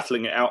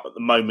it out at the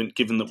moment,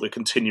 given that we're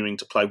continuing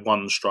to play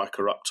one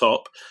striker up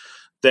top,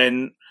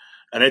 and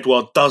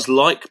Edouard does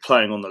like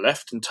playing on the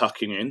left and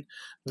tucking in,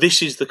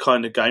 this is the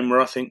kind of game where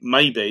I think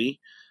maybe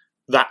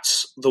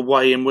that's the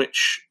way in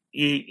which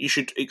you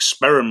should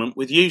experiment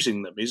with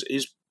using them,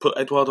 is put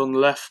Edouard on the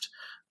left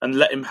and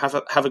let him have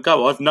a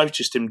go. I've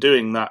noticed him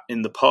doing that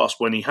in the past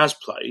when he has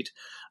played,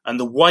 and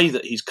the way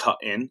that he's cut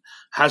in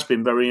has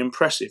been very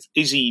impressive.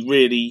 Is he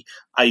really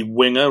a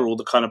winger or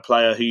the kind of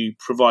player who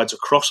provides a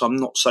cross? I'm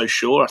not so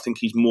sure. I think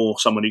he's more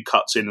someone who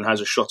cuts in and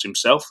has a shot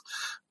himself.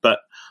 But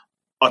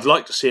I'd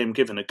like to see him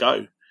given a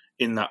go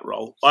in that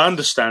role. I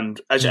understand,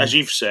 as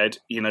you've said,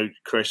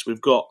 Chris, we've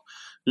got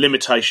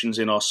limitations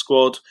in our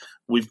squad.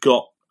 We've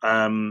got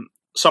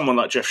someone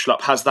like Jeff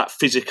Schlupp has that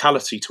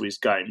physicality to his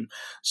game.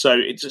 So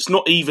it's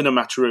not even a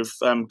matter of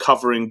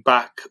covering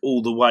back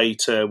all the way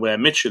to where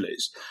Mitchell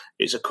is.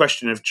 It's a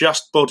question of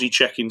just body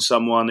checking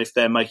someone if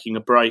they're making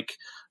a break,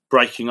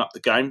 breaking up the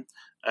game.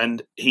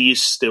 And he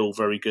is still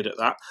very good at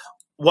that.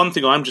 One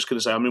thing I'm just going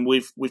to say, I mean,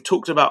 we've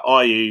talked about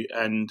Ayew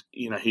and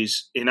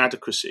his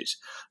inadequacies.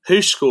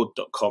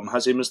 WhoScored.com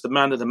has him as the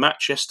man of the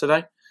match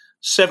yesterday.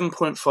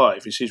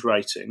 7.5 is his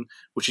rating,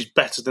 which is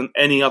better than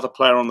any other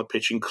player on the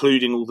pitch,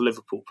 including all the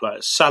Liverpool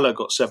players. Salah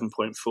got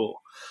 7.4.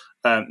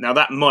 Now,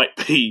 that might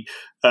be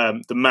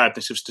the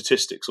madness of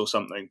statistics or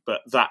something,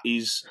 but that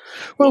is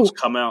what's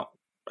come out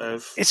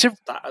of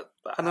that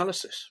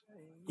analysis.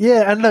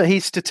 Yeah, and look, he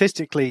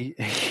statistically,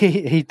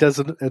 he does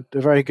a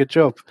very good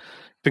job,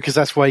 because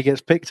that's why he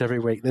gets picked every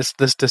week.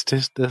 The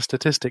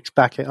statistics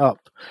back it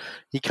up.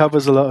 He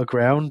covers a lot of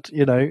ground.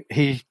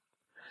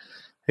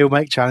 He'll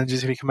make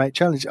challenges if he can make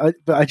challenges.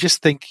 But I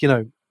just think,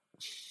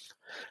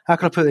 how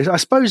can I put this? I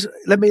suppose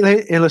let me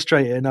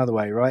illustrate it another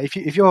way, right?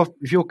 If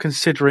you're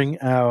considering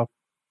our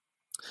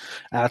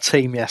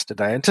team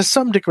yesterday, and to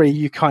some degree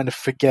you kind of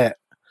forget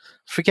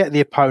the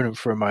opponent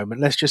for a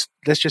moment. Let's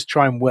just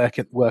try and work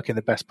in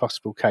the best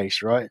possible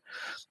case, right?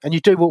 And you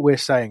do what we're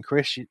saying,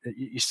 Chris.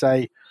 You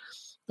say,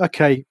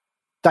 okay,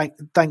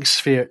 thanks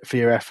for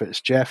your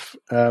efforts, Jeff.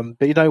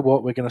 But you know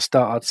what? We're going to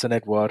start Hudson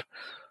Edouard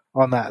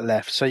on that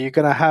left. So you're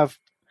going to have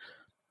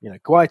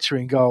Guaita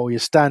in goal, your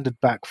standard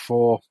back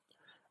four,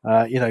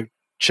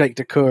 Cheikh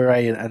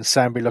Doucouré and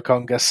Sambi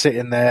Lokonga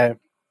sitting there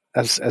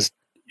as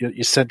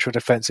your central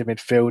defensive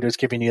midfielders,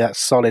 giving you that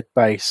solid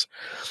base.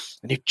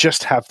 And you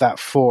just have that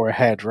four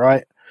ahead,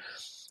 right?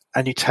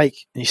 And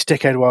you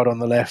stick Edouard on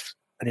the left,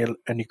 and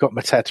you've got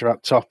Mateta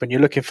up top, and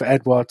you're looking for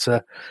Edouard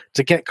to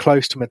get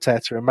close to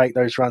Mateta and make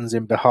those runs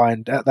in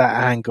behind at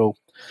that angle.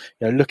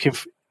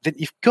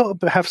 You've got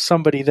to have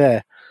somebody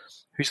there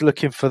who's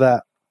looking for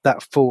that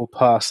forward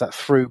pass, that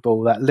through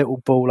ball, that little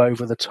ball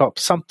over the top,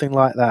 something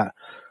like that,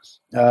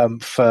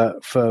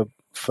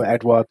 for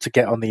Edouard to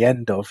get on the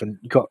end of, and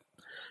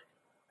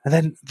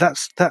then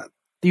that's that.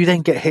 You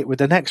then get hit with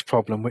the next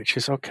problem, which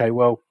is, okay,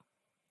 well,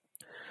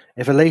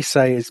 if Elise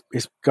is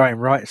going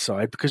right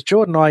side, because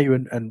Jordan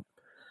Ayew and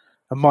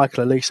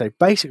Michael Elise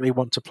basically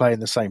want to play in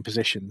the same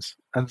positions,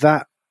 and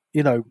that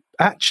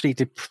actually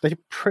they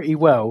did pretty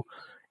well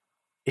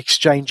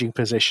exchanging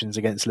positions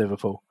against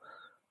Liverpool.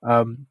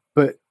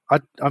 But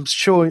I'm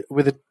sure,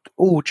 with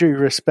all due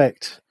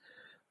respect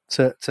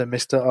to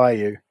Mr.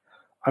 Ayew,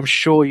 I'm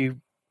sure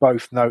you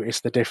both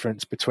noticed the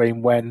difference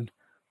between when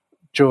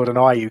Jordan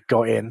Ayew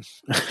got in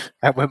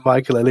and when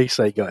Michael Elise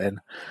got in,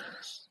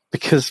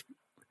 because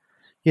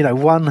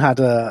one had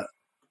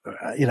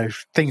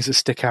things that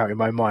stick out in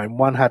my mind.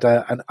 One had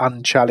an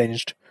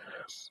unchallenged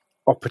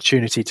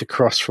opportunity to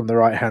cross from the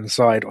right hand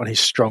side on his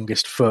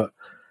strongest foot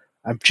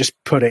and just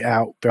put it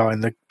out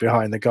behind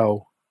the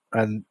goal,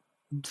 and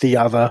the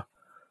other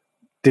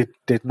did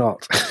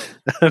not.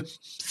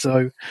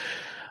 So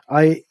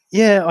I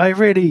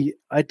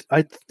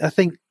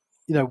think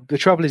the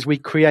trouble is we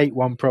create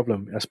one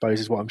problem, I suppose,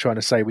 is what I'm trying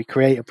to say. We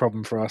create a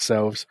problem for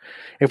ourselves.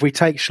 If we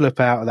take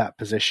Schlupp out of that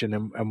position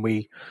and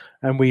we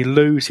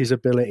lose his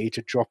ability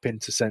to drop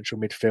into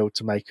central midfield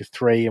to make a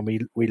three, and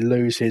we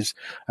lose his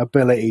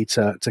ability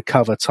to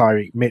cover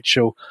Tyreek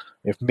Mitchell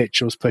if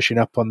Mitchell's pushing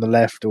up on the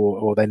left,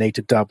 or they need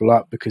to double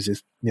up because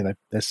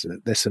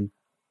there's some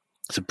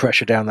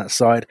pressure down that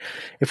side.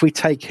 If we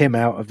take him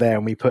out of there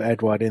and we put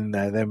Edouard in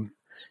there, then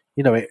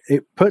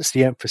it puts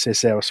the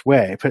emphasis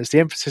elsewhere. It puts the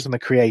emphasis on the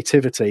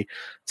creativity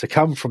to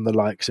come from the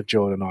likes of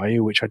Jordan Ayew,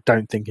 which I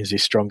don't think is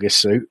his strongest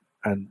suit.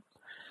 And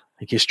I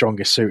think his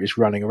strongest suit is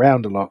running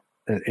around a lot,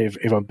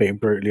 if I'm being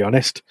brutally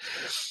honest.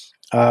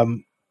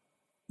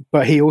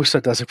 But he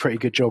also does a pretty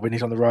good job when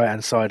he's on the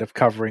right-hand side of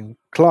covering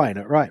Klein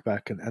at right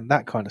back and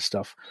that kind of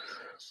stuff.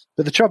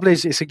 But the trouble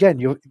is,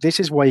 this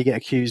is why you get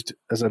accused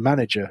as a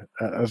manager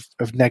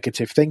of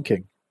negative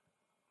thinking.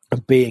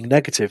 And being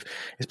negative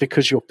is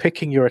because you're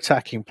picking your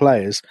attacking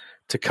players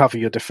to cover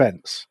your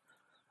defence.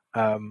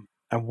 And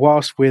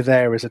whilst we're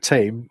there as a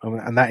team,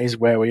 and that is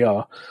where we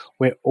are,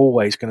 we're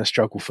always going to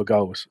struggle for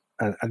goals.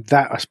 And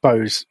that, I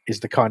suppose,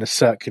 is the kind of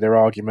circular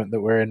argument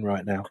that we're in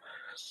right now.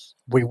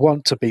 We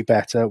want to be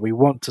better, we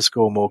want to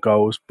score more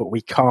goals, but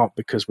we can't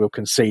because we'll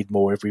concede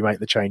more if we make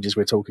the changes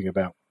we're talking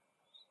about.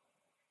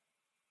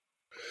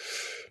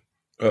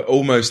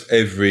 Almost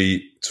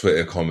every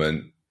Twitter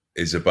comment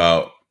is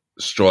about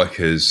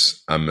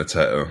strikers and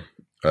Mateta.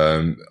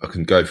 I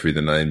can go through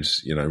the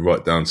names,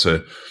 right down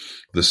to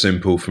the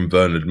simple from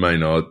Vernon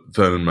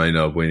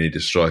Maynard, we need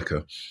a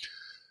striker.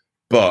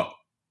 But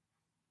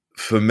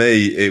for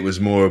me, it was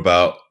more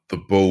about the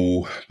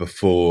ball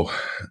before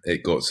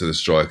it got to the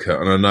striker.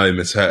 And I know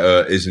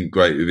Mateta isn't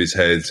great with his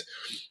head,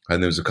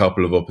 and there was a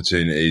couple of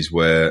opportunities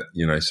where,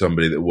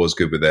 somebody that was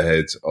good with their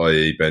head,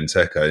 i.e.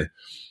 Benteke,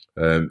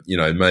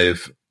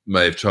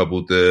 may have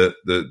troubled the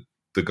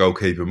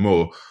goalkeeper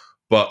more.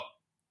 But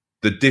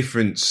the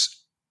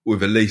difference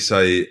with Elise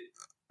and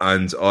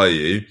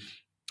Ayew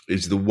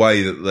is the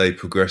way that they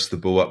progress the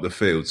ball up the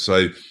field.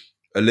 So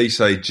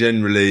Elise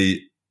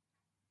generally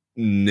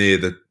near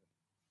the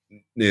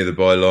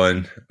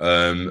byline,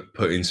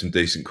 put in some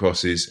decent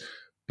crosses,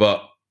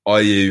 but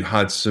IU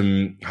had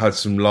some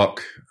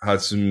luck,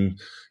 had some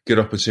good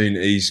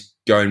opportunities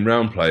going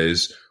round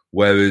players,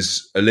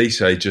 whereas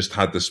Elise just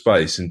had the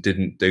space and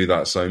didn't do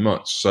that so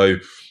much. So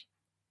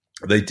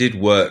they did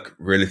work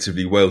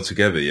relatively well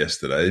together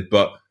yesterday,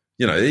 but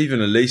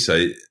even Elise,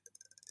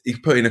 he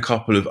put in a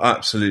couple of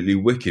absolutely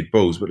wicked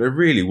balls, but there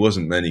really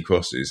wasn't many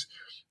crosses.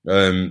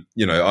 I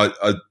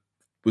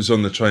was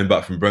on the train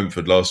back from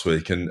Brentford last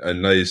week, and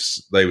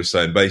they were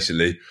saying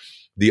basically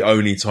the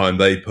only time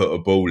they put a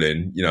ball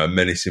in, a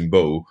menacing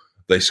ball,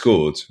 they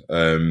scored,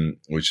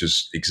 which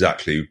is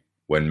exactly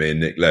when me and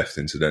Nick left,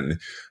 incidentally.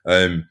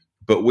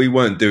 But we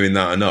weren't doing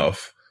that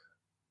enough,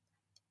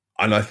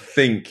 and I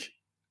think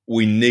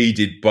we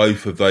needed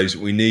both of those.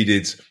 We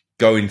needed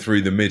going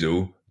through the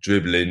middle,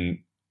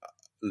 dribbling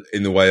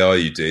in the way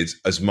IU did,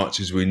 as much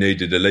as we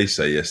needed Elise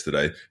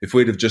yesterday. If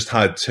we'd have just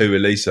had two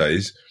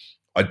Elises,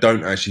 I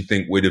don't actually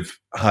think we'd have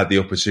had the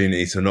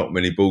opportunity to knock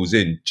many balls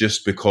in,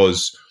 just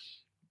because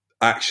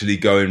actually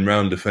going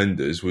round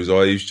defenders was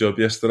IU's job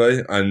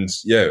yesterday. And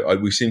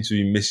we seem to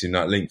be missing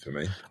that link for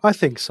me. I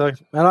think so.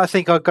 And I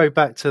think I'll go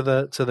back to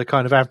the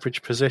kind of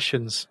average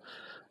positions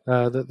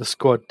that the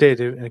squad did.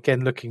 And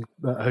again, looking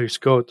at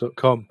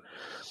whoscored.com,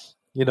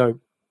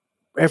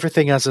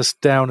 everything has us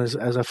down as a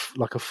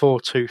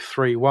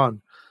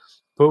 4-2-3-1,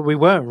 but we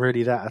weren't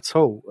really that at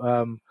all.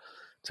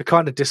 To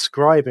kind of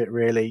describe it,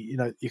 really,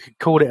 you could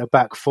call it a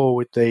back four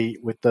with the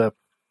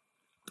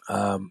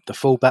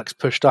fullbacks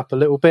pushed up a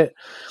little bit.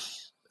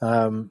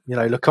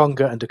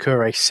 Lokonga and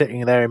Doucouré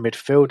sitting there in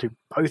midfield, who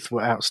both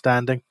were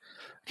outstanding.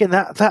 Again,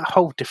 that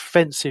whole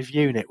defensive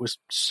unit was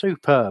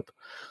superb.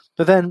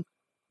 But then,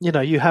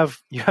 you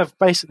have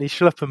basically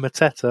Schlupp and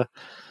Mateta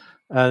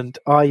and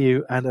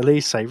IU and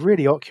Elise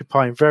really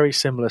occupying very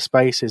similar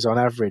spaces on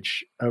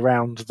average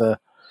around the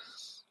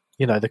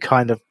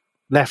kind of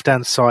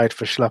left-hand side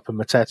for Schlupp and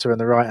Mateta and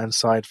the right-hand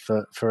side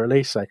for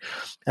Elise.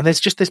 And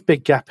there's just this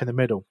big gap in the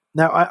middle.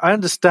 Now, I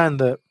understand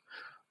that,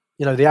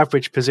 the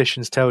average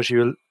positions tells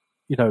you,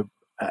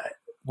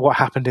 what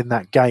happened in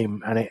that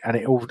game, and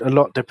it all a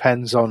lot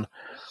depends on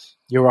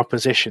your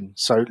opposition.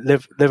 So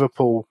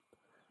Liverpool,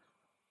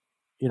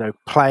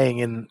 playing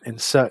in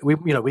certain,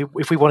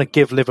 if we want to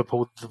give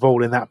Liverpool the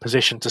ball in that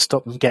position to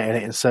stop them getting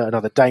it in certain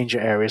other danger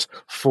areas,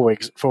 for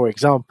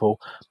example,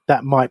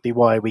 that might be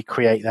why we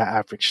create that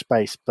average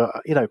space. But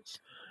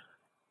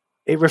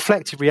it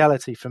reflected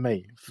reality for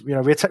me.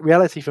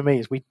 Reality for me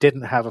is we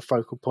didn't have a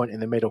focal point in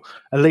the middle.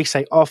 Elise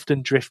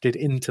often drifted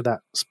into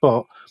that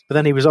spot, but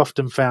then he was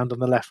often found on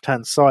the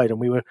left-hand side, and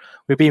we were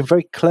being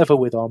very clever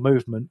with our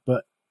movement,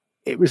 but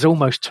it was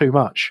almost too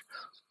much.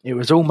 It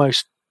was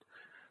almost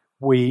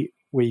we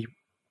weren't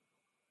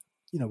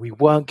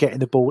getting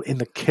the ball in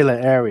the killer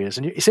areas.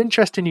 And it's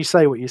interesting you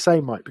say what you say,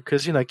 Mike,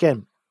 because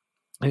again,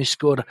 he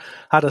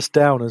had us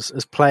down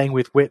as playing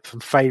with width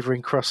and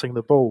favouring crossing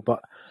the ball, but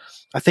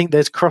I think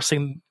there's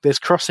crossing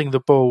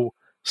the ball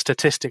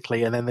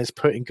statistically, and then there's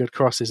putting good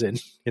crosses in,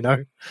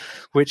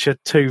 which are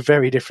two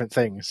very different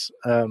things.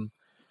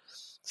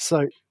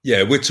 So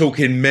we're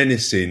talking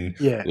menacing,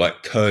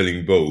 like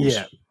curling balls.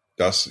 Yeah.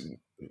 That's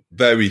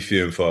very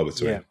few and far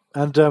between. Yeah.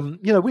 And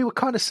we were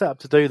kind of set up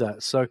to do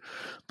that. So,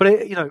 but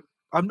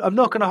I'm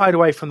not going to hide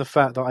away from the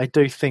fact that I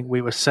do think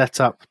we were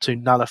set up to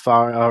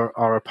nullify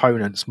our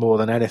opponents more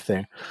than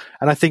anything.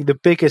 And I think the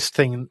biggest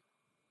thing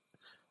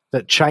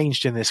that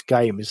changed in this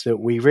game is that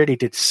we really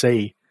did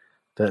see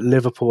that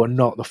Liverpool are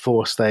not the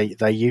force they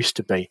used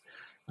to be,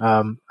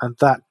 and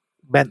that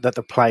meant that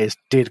the players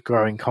did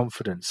grow in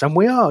confidence. And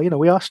we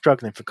are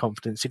struggling for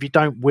confidence. If you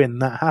don't win,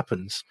 that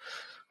happens.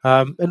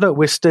 And look,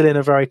 we're still in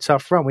a very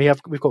tough run.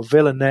 We've got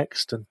Villa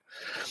next, and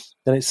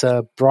then it's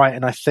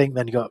Brighton, I think.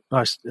 Then you got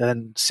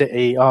then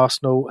City,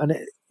 Arsenal, and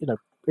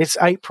it's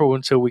April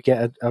until we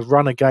get a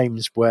run of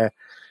games where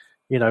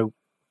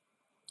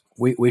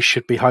we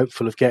should be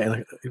hopeful of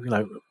getting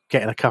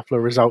a couple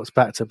of results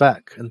back to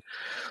back. And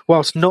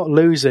whilst not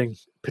losing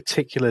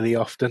particularly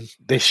often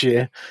this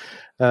year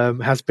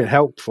has been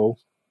helpful,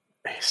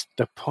 it's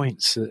the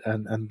points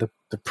and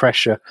the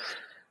pressure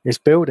is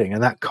building,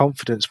 and that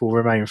confidence will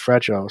remain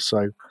fragile.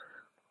 So,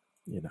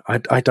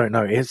 I don't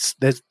know.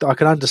 I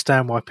can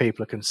understand why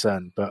people are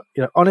concerned, but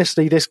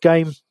honestly, this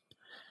game,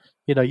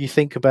 you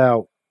think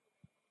about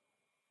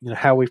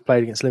how we've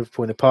played against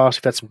Liverpool in the past.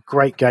 We've had some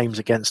great games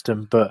against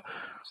them, but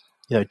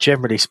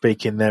generally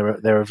speaking,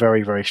 they're a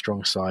very, very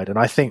strong side. And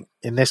I think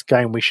in this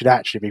game we should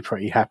actually be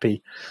pretty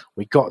happy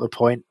we got the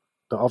point,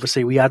 but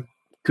obviously we had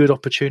good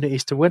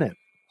opportunities to win it.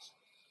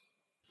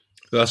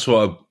 That's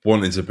what I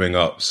wanted to bring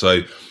up.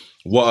 So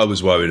what I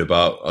was worried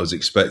about, I was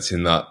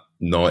expecting that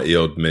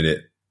 90-odd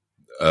minute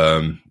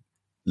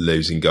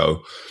losing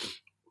goal.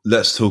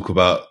 Let's talk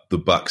about the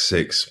back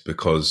six,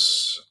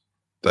 because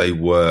they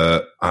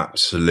were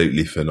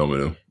absolutely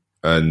phenomenal.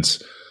 And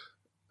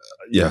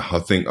I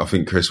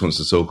think Chris wants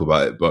to talk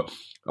about it, but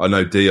I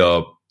know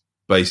DR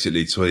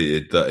basically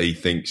tweeted that he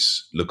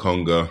thinks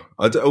Lokonga.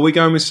 Are we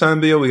going with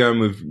Sambi or are we going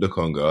with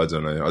Lokonga? I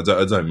don't know. I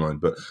don't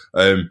mind, but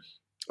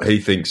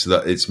he thinks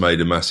that it's made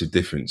a massive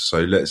difference.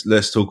 So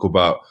let's talk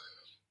about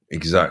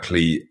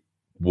exactly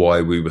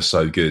why we were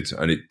so good,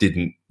 and it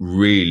didn't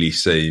really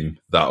seem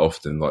that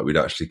often like we'd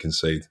actually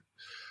concede.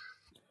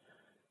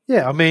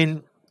 Yeah, I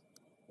mean,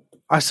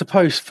 I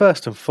suppose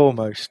first and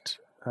foremost,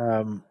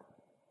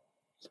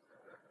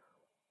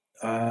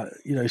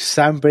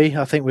 Sambi,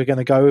 I think we're going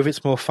to go with.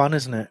 It's more fun,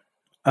 isn't it?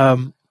 I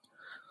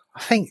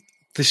think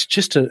there's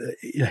just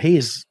he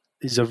is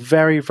a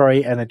very,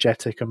 very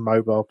energetic and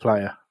mobile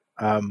player.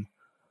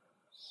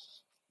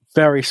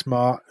 Very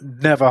smart,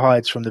 never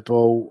hides from the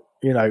ball.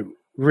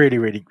 Really,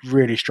 really,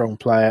 really strong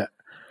player,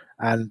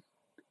 and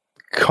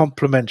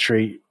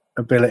complementary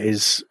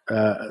abilities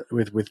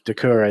with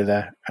Doucouré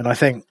there. And I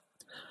think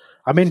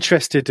I'm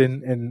interested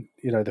in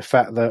the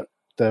fact that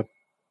the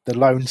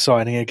loan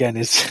signing again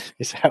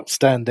is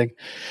outstanding.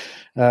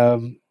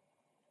 And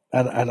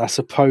I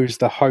suppose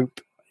the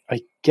hope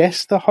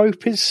is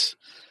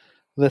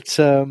that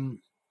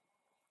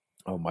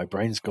my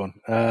brain's gone.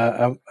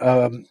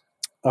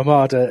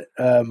 Amada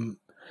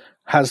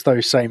has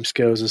those same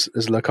skills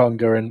as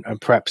Lokonga,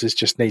 and perhaps it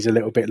just needs a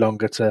little bit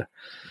longer to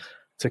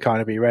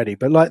kind of be ready.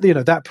 But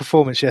that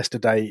performance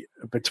yesterday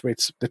between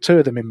the two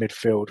of them in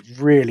midfield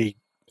really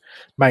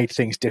made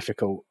things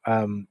difficult.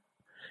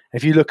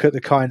 If you look at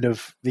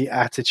the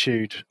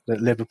attitude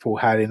that Liverpool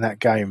had in that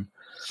game,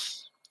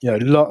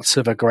 lots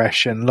of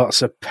aggression,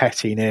 lots of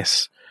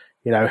pettiness.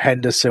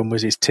 Henderson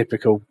was his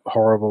typical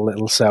horrible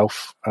little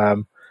self.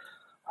 Do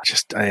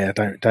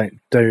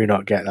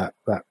not get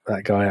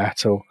that guy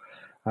at all.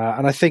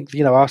 And I think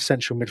our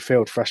central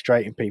midfield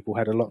frustrating people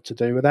had a lot to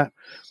do with that.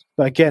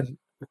 But again,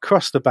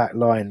 across the back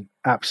line,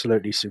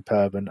 absolutely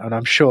superb. And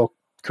I'm sure,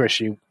 Chris,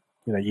 you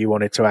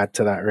wanted to add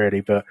to that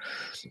really, but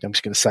I'm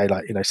just going to say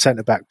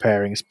centre back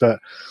pairings, but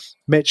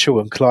Mitchell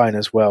and Klein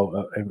as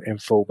well in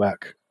full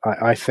back.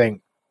 I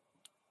think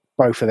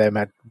both of them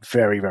had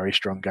very, very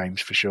strong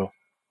games for sure.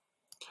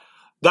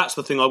 That's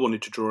the thing I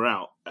wanted to draw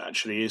out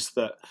actually, is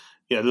that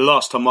the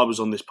last time I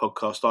was on this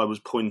podcast, I was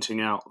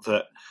pointing out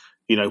that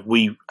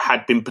we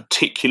had been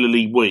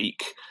particularly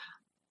weak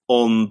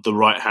on the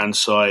right-hand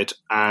side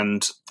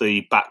and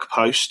the back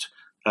post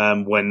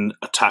when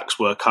attacks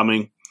were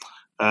coming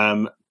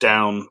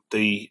down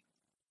that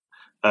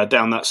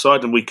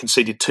side, and we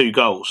conceded 2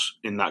 goals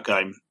in that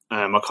game.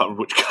 I can't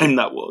remember which game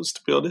that was,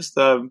 to be honest.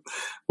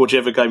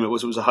 Whichever game it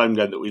was a home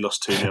game that we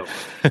lost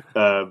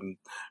 2-0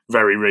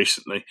 very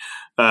recently.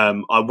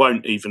 I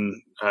won't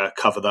even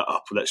cover that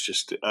up. Let's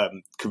just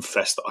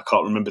confess that I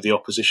can't remember the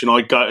opposition.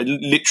 I go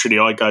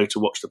to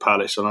watch the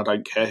Palace, and I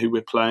don't care who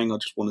we're playing. I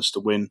just want us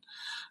to win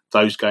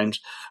those games.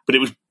 But it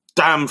was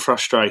damn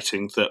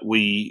frustrating that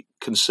we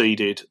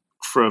conceded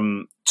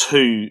from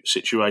 2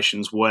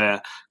 situations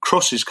where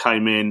crosses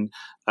came in.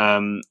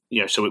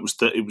 So it was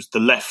the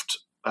left.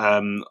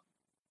 From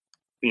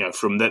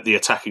the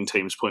attacking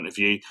team's point of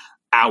view,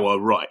 our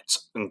right,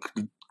 and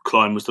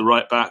Klein was the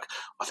right back.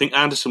 I think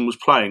Anderson was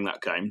playing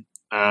that game,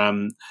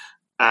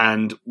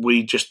 and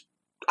we just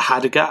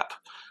had a gap.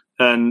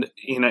 And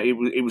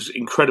it was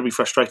incredibly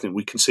frustrating that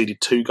we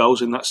conceded 2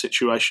 goals in that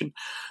situation.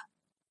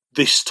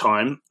 This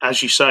time,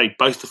 as you say,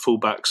 both the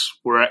fullbacks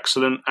were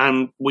excellent,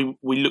 and we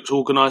looked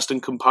organised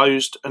and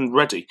composed and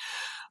ready.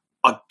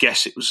 I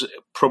guess it was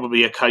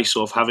probably a case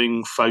of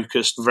having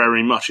focused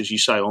very much, as you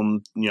say,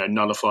 on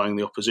nullifying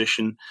the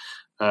opposition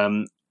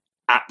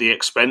at the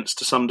expense,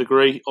 to some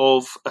degree,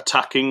 of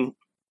attacking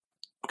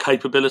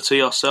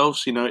capability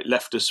ourselves. It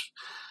left us,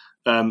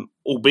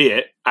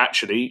 albeit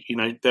actually,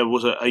 there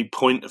was a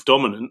point of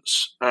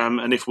dominance,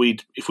 and if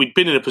we'd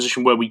been in a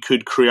position where we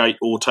could create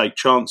or take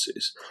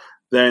chances,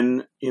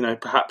 then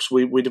perhaps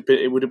it would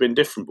have been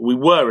different. But we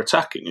were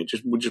attacking;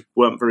 we just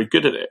weren't very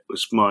good at it.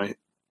 Was my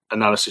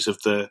analysis of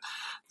the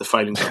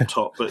failings up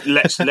top. But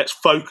let's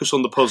focus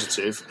on the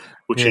positive,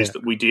 which is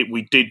that we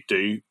did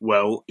do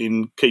well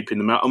in keeping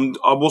them out.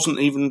 I wasn't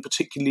even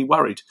particularly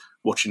worried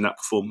watching that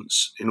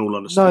performance, in all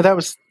honesty. No,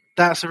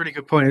 that's a really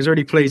good point. It was a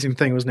really pleasing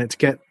thing, wasn't it, to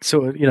get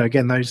sort of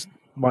again, those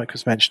Mike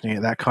was mentioning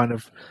it, that kind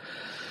of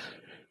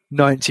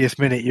 90th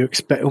minute, you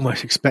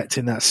almost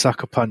expecting that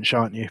sucker punch,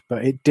 aren't you?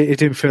 But it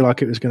didn't feel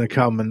like it was going to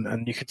come,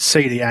 and you could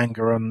see the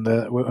anger and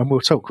we'll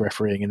talk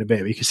refereeing in a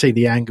bit, but you could see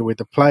the anger with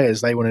the players.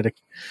 They wanted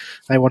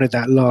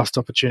that last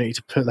opportunity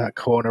to put that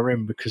corner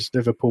in, because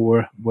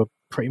Liverpool were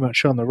pretty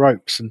much on the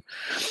ropes. And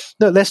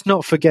no, let's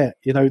not forget,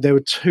 there were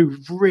 2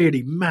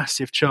 really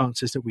massive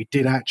chances that we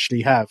did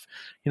actually have.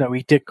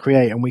 We did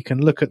create, and we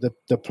can look at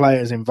the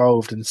players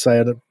involved and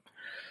say that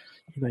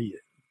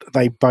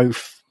they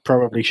both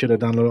probably should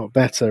have done a lot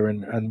better,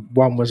 and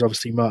one was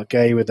obviously Mark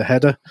Gay with the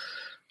header.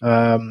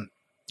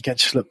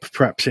 Just look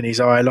perhaps in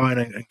his eye line,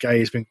 and Gay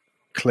has been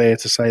clear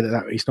to say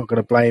that he's not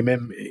going to blame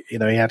him. He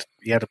had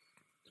a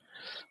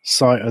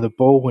sight of the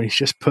ball when he's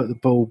just put the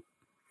ball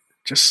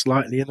just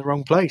slightly in the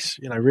wrong place,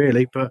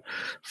 really. But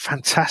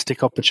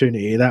fantastic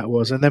opportunity that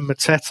was. And then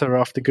Mateta,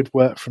 after good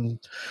work from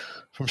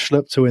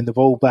Schlupp, to win the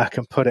ball back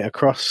and put it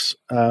across.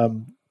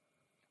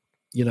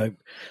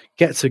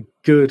 gets a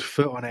good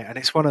foot on it. And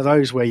it's one of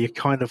those where you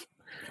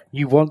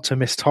want to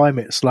mistime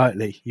it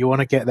slightly. You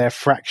want to get there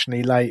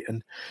fractionally late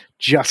and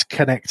just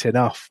connect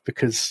enough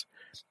because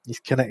he's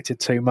connected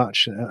too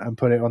much and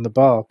put it on the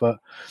bar. But,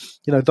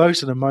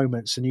 those are the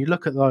moments, and you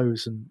look at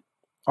those, and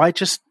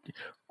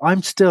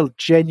I'm still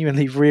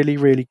genuinely really,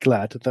 really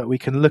glad that we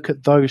can look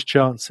at those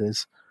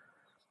chances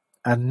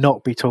and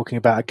not be talking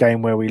about a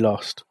game where we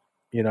lost.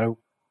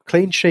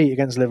 Clean sheet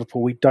against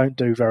Liverpool, we don't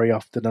do very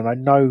often, and I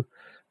know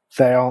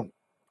they aren't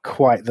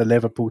quite the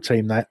Liverpool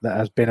team that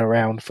has been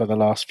around for the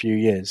last few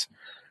years.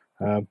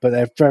 But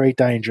they're very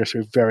dangerous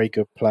with very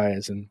good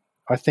players. And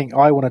I think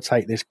I want to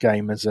take this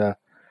game as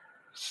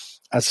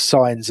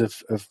signs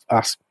of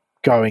us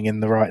going in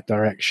the right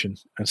direction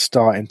and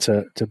starting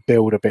to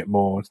build a bit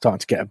more and starting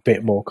to get a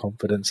bit more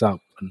confidence up.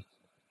 And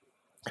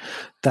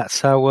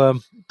that's how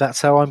I'm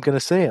going to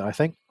see it, I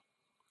think.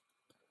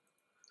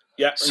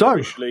 Yeah, so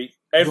actually,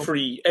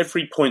 every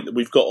point that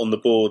we've got on the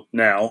board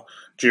now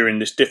during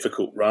this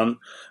difficult run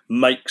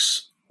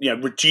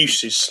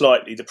reduces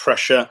slightly the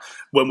pressure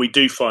when we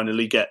do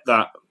finally get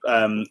that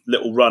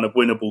little run of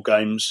winnable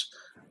games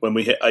when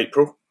we hit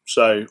April.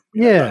 So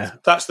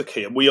that's the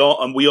key, and we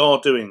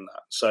are doing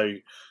that. So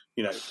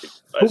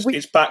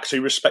it's back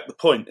to respect the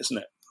point, isn't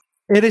it?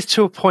 It is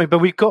to a point, but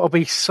we've got to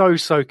be so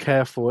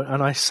careful.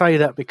 And I say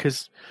that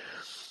because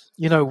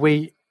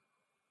we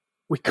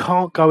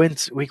can't go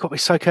into. We've got to be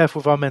so careful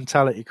with our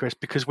mentality, Chris,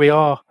 because we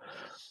are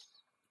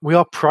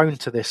prone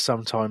to this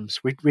sometimes.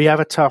 We have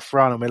a tough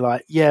run and we're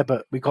like, yeah,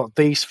 but we got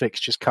these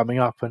fixtures coming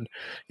up, and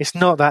it's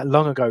not that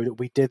long ago that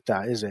we did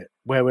that, is it?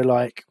 Where we're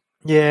like,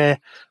 yeah,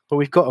 but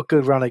we've got a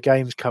good run of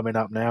games coming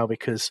up now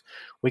because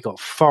we got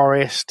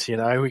Forest,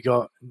 we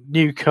got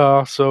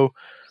Newcastle,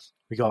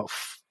 we got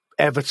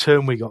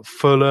Everton, we got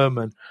Fulham,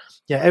 and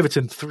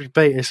Everton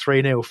beat us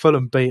 3-0,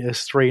 Fulham beat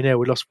us 3-0.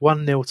 We lost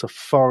 1-0 to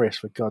Forest,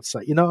 for God's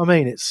sake. You know what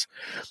I mean?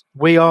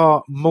 We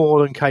are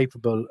more than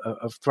capable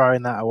of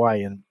throwing that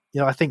away, and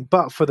I think,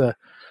 but for the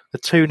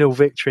 2-0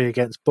 victory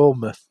against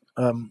Bournemouth,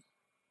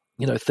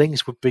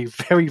 things would be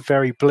very,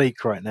 very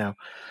bleak right now.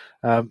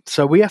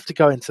 So we have to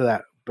go into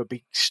that, but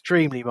be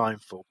extremely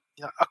mindful.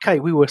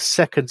 Okay, we were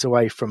seconds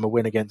away from a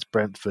win against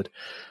Brentford.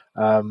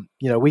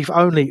 It's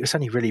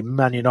only really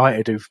Man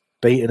United who've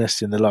beaten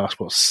us in the last,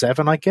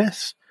 7, I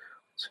guess?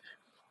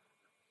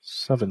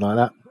 Something like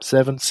that.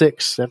 7,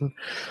 6, 7.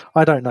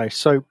 I don't know.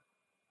 So,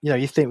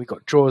 you think we've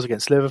got draws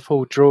against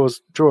Liverpool, draw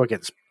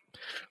against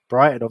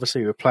Brighton.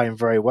 Obviously, we were playing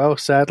very well,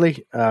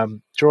 sadly.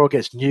 Draw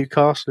against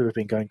Newcastle, who have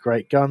been going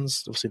great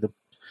guns. Obviously,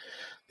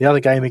 the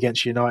other game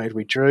against United,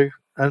 we drew.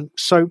 And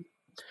so,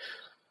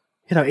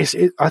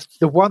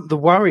 the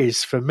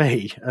worries for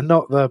me are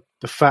not the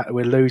fact that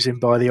we're losing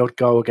by the odd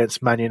goal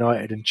against Man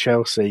United and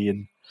Chelsea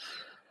and,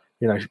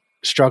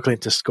 struggling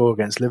to score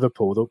against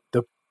Liverpool.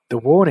 The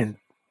warning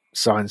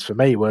signs for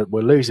me were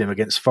losing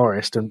against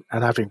Forest and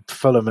having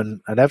Fulham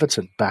and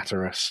Everton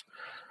batter us.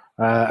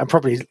 And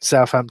probably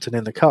Southampton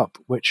in the Cup,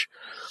 which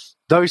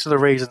those are the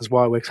reasons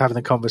why we're having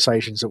the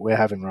conversations that we're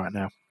having right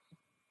now.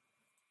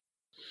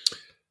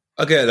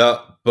 I get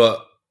that,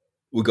 but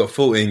we've got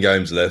 14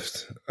 games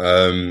left,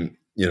 and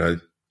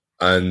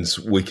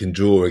we can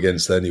draw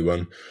against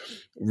anyone.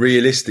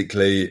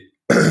 Realistically,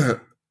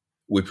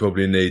 we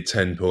probably need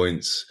 10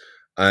 points,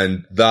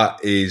 and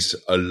that is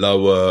a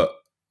lower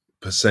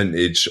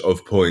percentage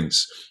of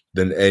points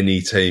than any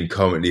team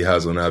currently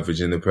has on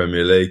average in the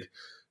Premier League.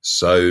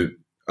 So,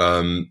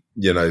 I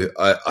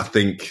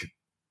think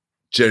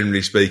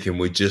generally speaking,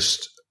 we're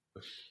just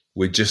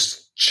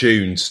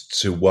tuned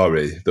to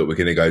worry that we're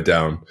going to go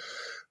down.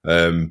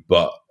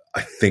 But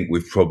I think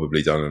we've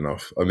probably done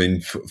enough. I mean,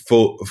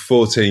 for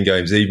 14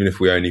 games, even if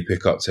we only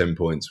pick up 10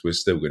 points, we're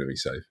still going to be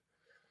safe.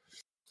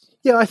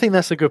 Yeah, I think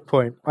that's a good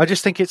point. I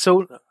just think you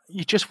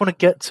just want to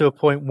get to a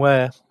point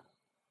where,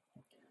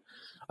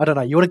 I don't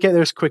know, you want to get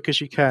there as quick as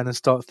you can and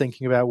start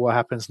thinking about what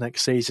happens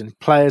next season.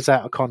 Players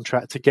out of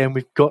contract. Again,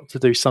 we've got to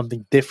do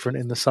something different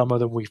in the summer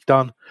than we've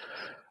done.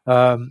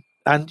 And,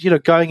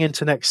 going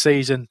into next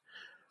season,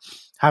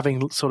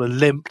 having sort of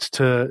limped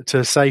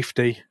to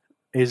safety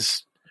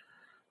is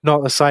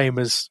not the same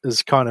as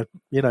kind of,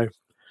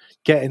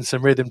 getting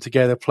some rhythm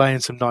together, playing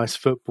some nice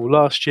football.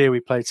 Last year, we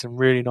played some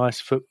really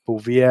nice football.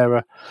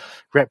 Vieira,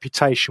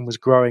 reputation was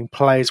growing.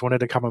 Players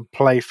wanted to come and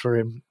play for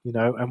him,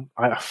 and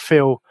I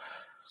feel,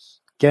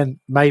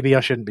 again, maybe I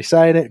shouldn't be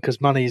saying it because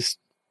money's,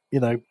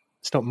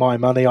 it's not my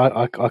money.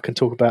 I can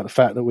talk about the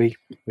fact that we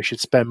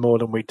should spend more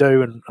than we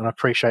do, and I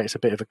appreciate it's a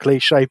bit of a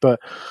cliche, but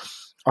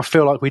I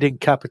feel like we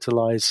didn't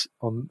capitalise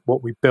on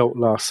what we built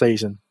last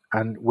season,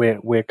 and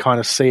we're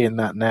kind of seeing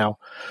that now.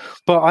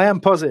 But I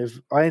am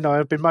positive.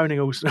 I've been moaning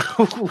all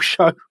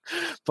show,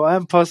 but I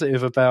am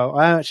positive about.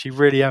 I actually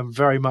really am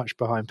very much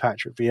behind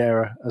Patrick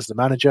Vieira as the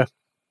manager.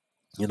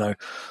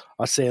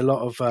 I see a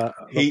lot of.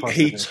 He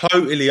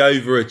totally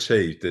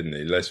overachieved, didn't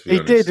he? Let's be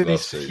honest. He did,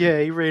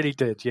 and he really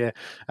did. Yeah,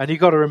 and you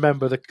got to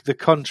remember the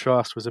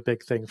contrast was a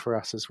big thing for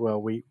us as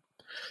well. We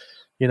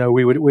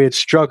had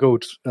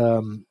struggled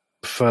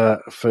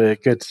for a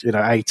good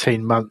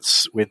 18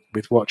 months with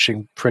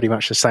watching pretty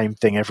much the same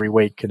thing every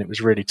week, and it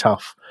was really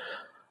tough.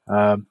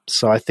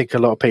 So I think a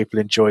lot of people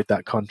enjoyed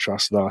that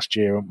contrast last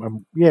year,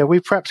 and we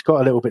perhaps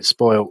got a little bit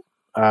spoiled,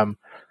 and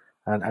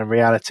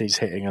reality's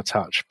hitting a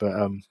touch. But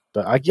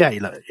look,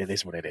 it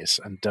is what it is,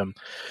 and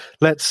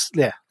let's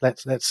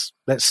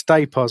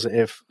stay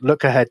positive.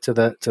 Look ahead to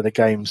the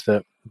games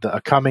that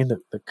are coming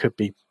that could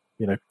be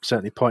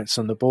certainly points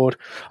on the board.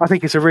 I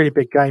think it's a really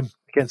big game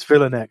against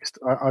Villa next.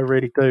 I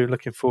really do.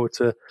 Looking forward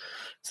to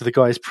the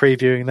guys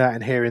previewing that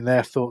and hearing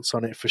their thoughts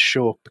on it for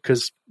sure,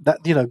 because that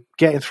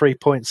getting 3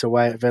 points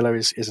away at Villa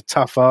is a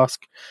tough ask.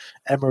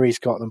 Emery's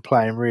got them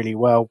playing really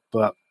well,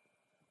 but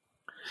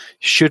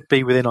should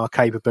be within our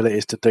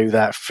capabilities to do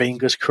that.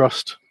 Fingers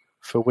crossed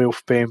for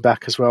Wilf being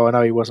back as well. I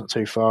know he wasn't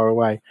too far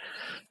away,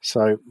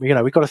 so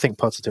we've got to think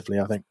positively,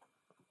 I think.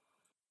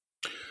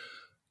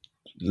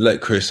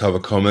 Let Chris have a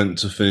comment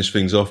to finish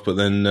things off, but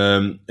then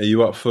are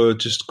you up for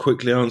just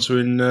quickly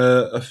answering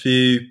a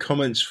few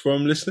comments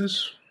from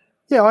listeners?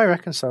 Yeah, I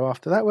reckon so.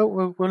 After that,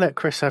 we'll let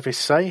Chris have his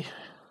say.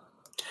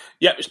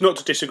 Yeah, it's not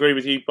to disagree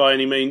with you by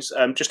any means.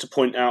 Just to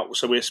point out,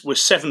 so we're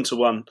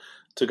 7-1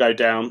 to go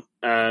down,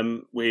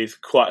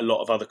 with quite a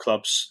lot of other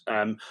clubs,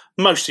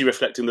 mostly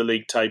reflecting the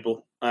league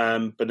table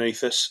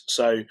beneath us.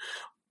 So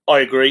I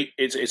agree.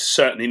 It's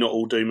certainly not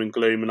all doom and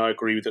gloom, and I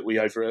agree that we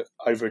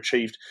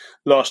overachieved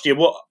last year.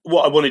 What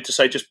I wanted to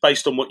say, just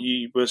based on what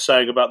you were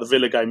saying about the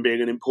Villa game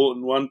being an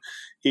important one,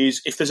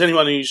 is if there's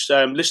anyone who's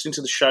listening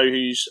to the show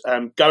who's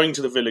going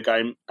to the Villa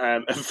game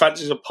and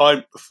fancies a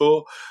pint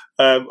before,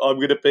 I'm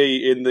going to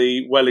be in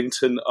the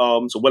Wellington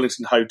Arms or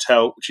Wellington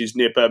Hotel, which is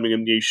near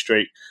Birmingham New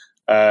Street,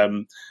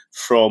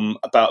 from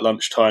about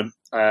lunchtime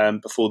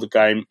before the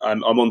game.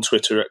 I'm on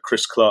Twitter at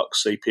Chris Clark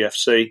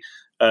CPFC.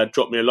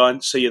 Drop me a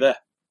line. See you there.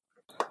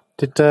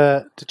 Did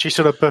you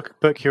sort of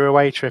book your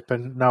away trip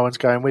and no one's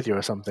going with you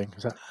or something?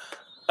 Is that?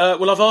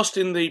 Well, I've asked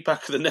in the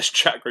back of the Nest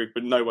chat group,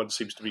 but no one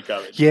seems to be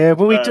going. Yeah,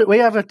 well, we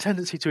have a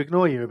tendency to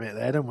ignore you a bit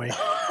there, don't we?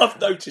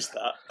 I've noticed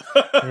that.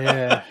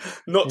 Yeah,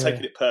 not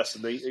taking it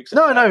personally.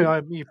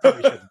 No, you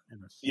probably shouldn't.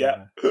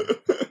 Yeah,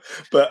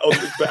 but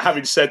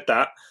having said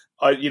that,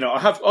 I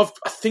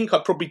think I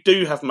probably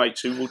do have mates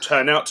who will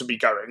turn out to be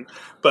going,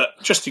 but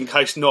just in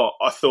case not,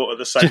 I thought at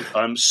the same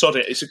time, sod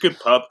it, it's a good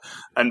pub,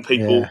 and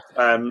people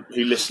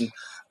who listen,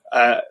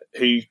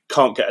 who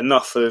can't get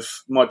enough of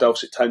my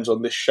dulcet tones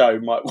on this show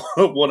might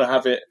want to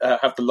have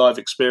the live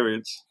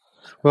experience.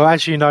 Well,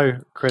 as you know,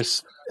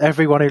 Chris,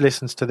 everyone who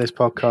listens to this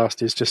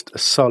podcast is just a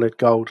solid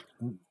gold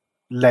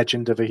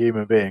legend of a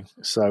human being.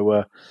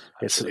 So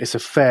it's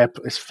fair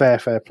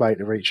play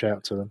to reach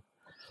out to them.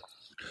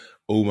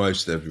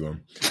 Almost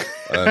everyone.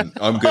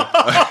 I'm good.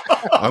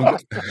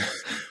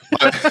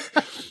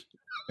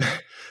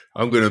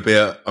 I'm going to be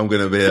at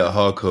a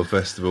hardcore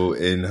festival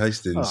in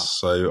Hastings,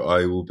 so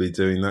I will be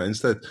doing that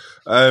instead.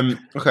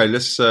 Okay,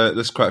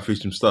 let's crack through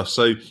some stuff.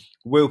 So,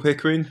 Will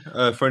Pickering,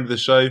 friend of the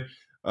show,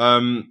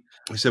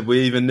 he said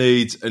we either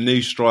need a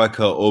new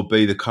striker or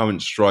be the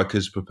current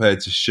strikers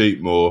prepared to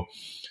shoot more,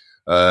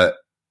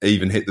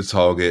 even hit the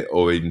target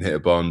or even hit a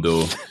barn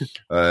door.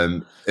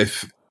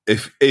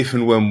 If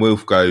and when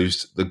Wilf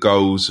goes, the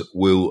goals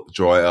will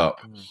dry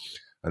up.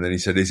 And then he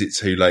said, is it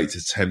too late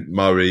to tempt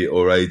Murray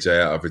or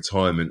AJ out of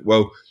retirement?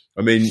 Well,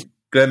 I mean,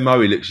 Glenn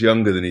Murray looks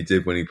younger than he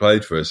did when he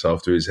played for us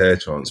after his hair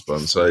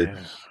transplant. So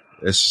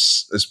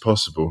it's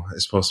possible.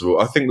 It's possible.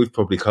 I think we've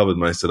probably covered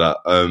most of that.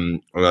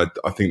 And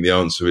I think the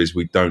answer is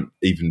we don't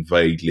even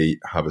vaguely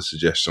have a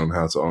suggestion on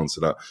how to answer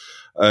that.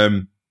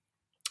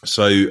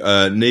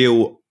 So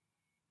Neil,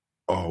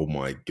 oh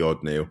my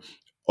God, Neil.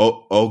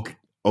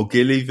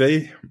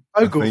 Ogilvy?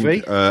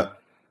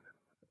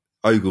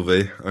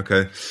 Ogilvy,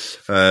 okay.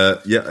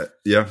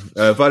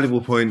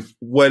 Valuable point.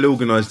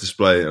 Well-organised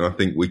display, and I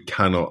think we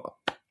cannot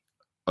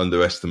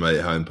underestimate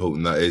how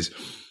important that is.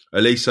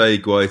 Elise,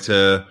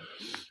 Guaita,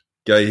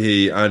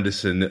 Gahey,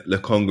 Anderson,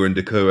 Lokonga and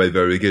Doucouré,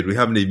 very good. We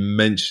haven't even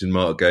mentioned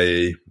Mark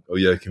Gahey or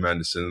Joachim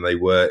Anderson, and they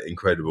were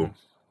incredible.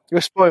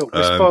 We're spoiled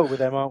with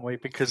them, aren't we?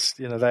 Because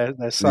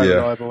they're so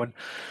reliable. And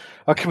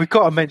we've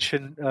got to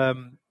mention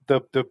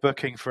the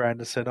booking for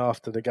Anderson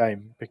after the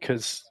game,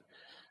 because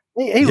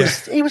he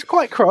was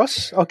quite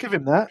cross. I'll give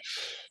him that.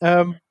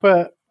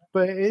 But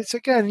it's,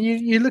 again,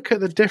 you look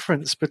at the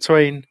difference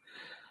between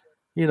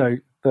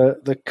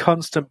the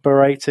constant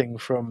berating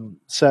from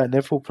certain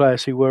Liverpool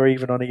players who were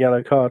even on a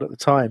yellow card at the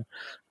time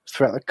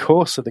throughout the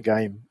course of the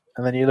game,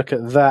 and then you look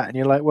at that and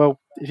you're like, well,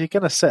 if you're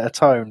going to set a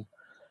tone,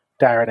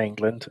 Darren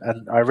England,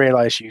 and I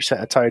realise you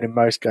set a tone in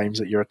most games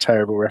that you're a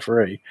terrible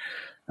referee.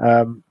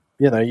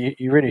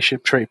 You really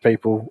should treat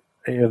people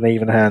in an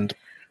even hand.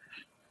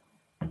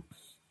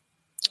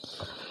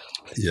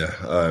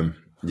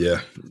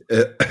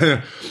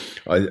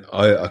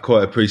 I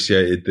quite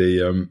appreciated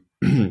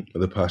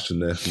the passion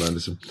there from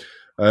Anderson.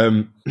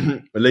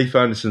 Leif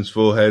Anderson's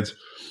forehead.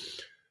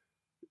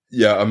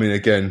 Yeah, I mean,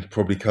 again,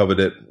 probably covered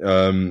it.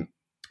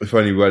 If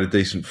only we had a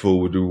decent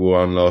forward, we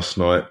won last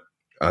night,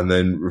 and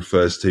then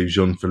refers to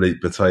Jean-Philippe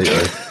Potato.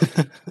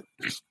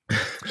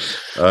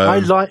 I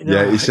like.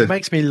 Yeah, he it said,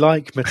 makes me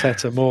like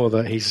Mateta more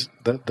that he's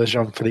the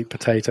Jean-Philippe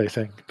Potato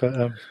thing.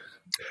 But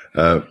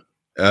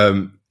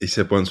he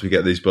said once we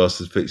get these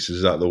bastard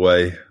fixtures out of the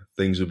way,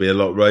 things will be a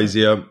lot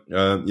rosier.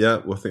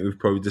 Yeah, well, I think we've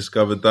probably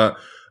discovered that.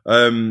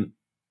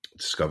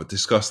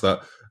 Discussed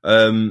that.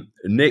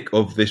 Nick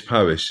of this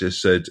parish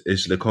just said,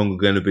 is Lokonga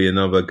going to be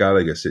another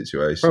Gallagher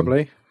situation?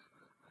 Probably.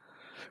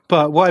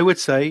 But what I would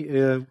say,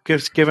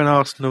 given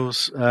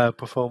Arsenal's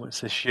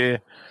performance this year,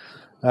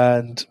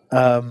 and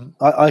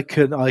I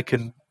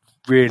can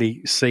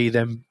really see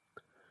them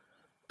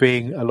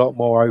being a lot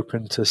more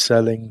open to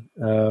selling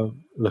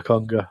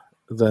Lokonga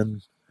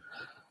than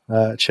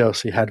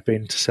Chelsea had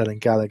been to selling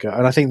Gallagher.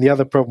 And I think the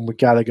other problem with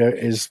Gallagher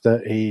is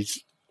that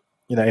he's,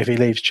 if he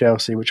leaves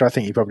Chelsea, which I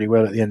think he probably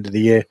will at the end of the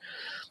year,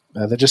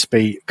 they'll just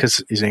be,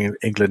 because he's an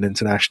England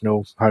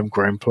international,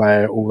 homegrown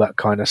player, all that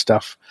kind of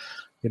stuff.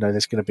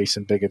 There's going to be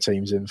some bigger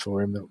teams in for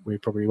him that we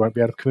probably won't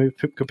be able to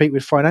compete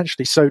with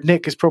financially. So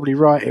Nick is probably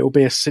right. It will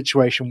be a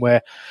situation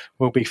where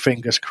we'll be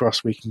fingers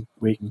crossed we can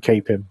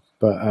keep him.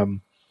 But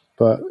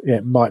yeah,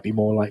 it might be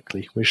more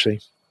likely. We'll see.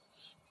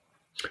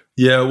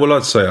 Yeah, well,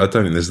 I'd say I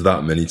don't think there's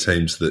that many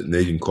teams that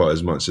need him quite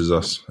as much as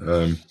us.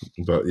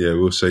 But yeah,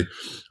 we'll see.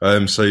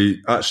 So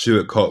at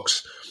Stuart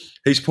Cox,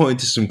 he's pointing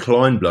to some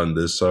Klein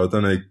blunders. So I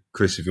don't know,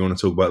 Chris, if you want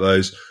to talk about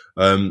those.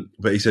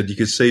 But he said you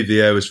could see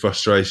the air was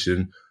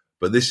frustration,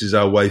 but this is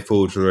our way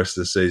forward for the rest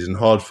of the season.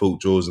 Hard fought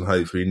draws and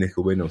hopefully nick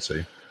a win or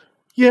two.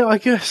 Yeah, I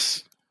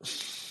guess.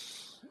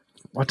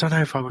 I don't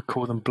know if I would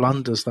call them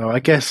blunders, though. I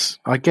guess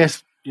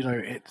it's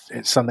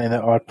something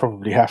that I'd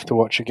probably have to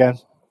watch again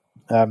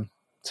to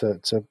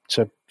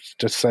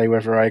say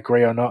whether I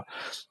agree or not.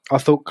 I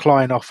thought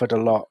Klein offered a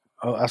lot.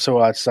 That's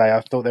all I'd say.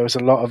 I thought there was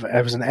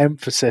an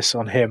emphasis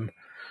on him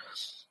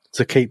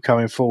to keep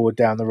coming forward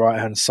down the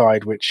right-hand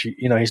side, which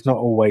he's not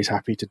always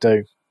happy to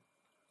do.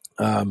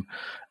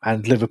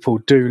 And Liverpool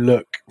do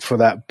look for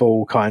that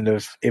ball kind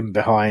of in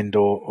behind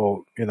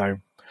or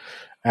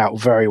out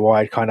very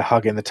wide, kind of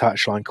hugging the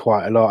touchline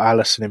quite a lot.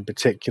 Alisson in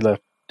particular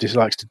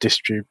dislikes to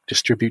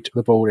distribute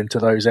the ball into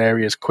those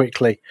areas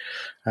quickly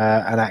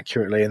and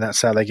accurately, and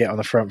that's how they get on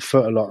the front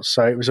foot a lot.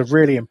 So it was a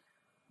really,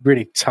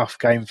 really tough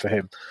game for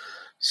him.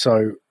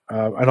 So,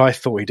 and I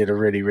thought he did a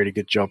really, really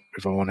good job,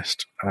 if I'm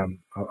honest. I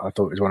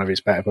thought it was one of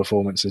his better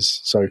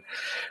performances. So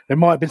there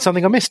might have been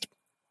something I missed.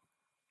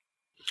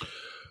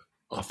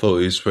 I thought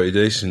he was pretty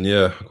decent,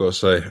 yeah, I've got to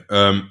say.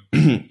 I'm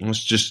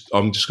just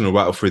going to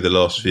rattle through the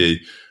last few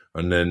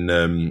and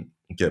then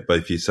get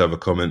both of you to have a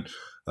comment.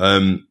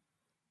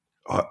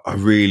 I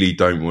really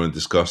don't want to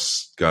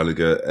discuss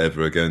Gallagher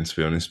ever again, to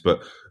be honest,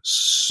 but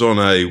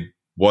Sonne,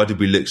 why did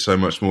we look so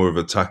much more of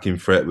an attacking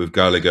threat with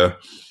Gallagher?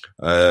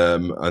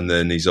 And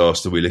then he's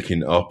asked, are we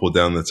looking up or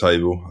down the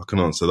table? I can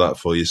answer that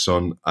for you,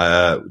 Son.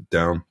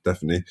 Down,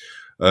 definitely.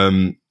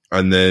 And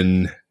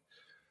then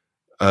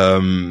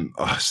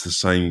it's the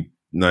same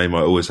name I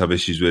always have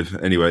issues with.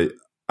 Anyway,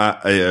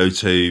 at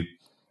 8:02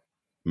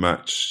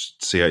 match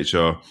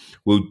CHR,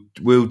 will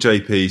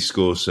JP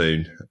score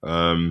soon?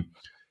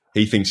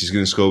 He thinks he's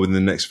going to score within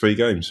the next 3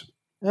 games.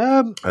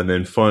 And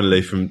then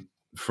finally from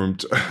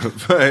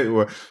Tommy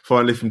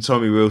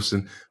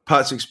Wilson,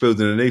 Patrick's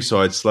building a new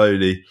side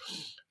slowly.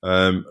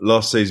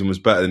 Last season was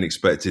better than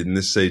expected, and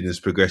this season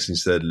is progressing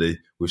steadily.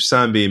 With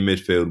Sambi in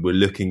midfield, we're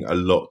looking a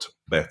lot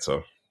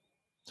better.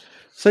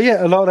 So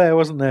yeah, a lot there,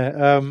 wasn't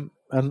there?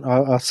 And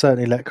I'll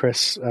certainly let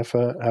Chris have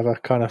a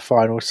kind of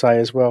final say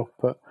as well.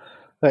 But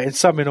in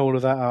summing all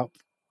of that up,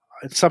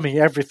 in summing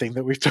everything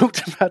that we've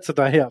talked about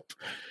today up,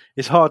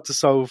 it's hard to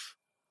solve,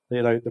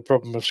 the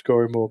problem of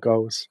scoring more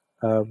goals.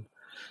 But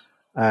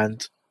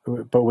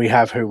we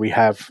have who we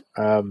have.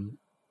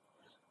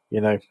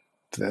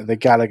 The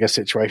Gallagher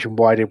situation.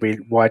 Why did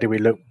we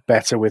look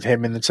better with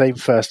him in the team?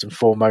 First and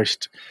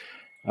foremost,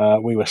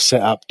 we were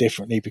set up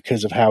differently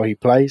because of how he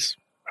plays.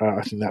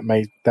 I think that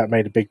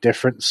made a big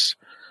difference.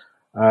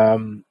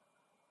 We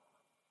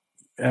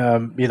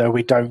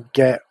don't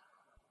get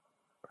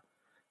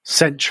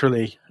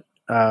centrally.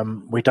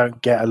 We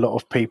don't get a lot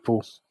of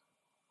people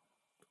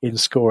in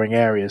scoring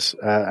areas,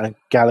 and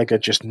Gallagher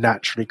just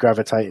naturally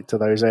gravitated to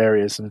those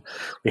areas, and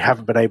we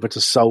haven't been able to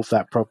solve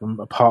that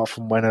problem apart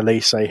from when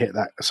Eze hit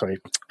that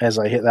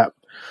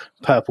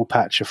purple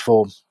patch of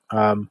form,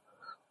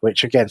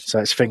 which again, so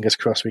it's fingers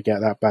crossed we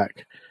get that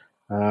back.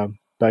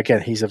 But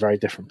again, he's a very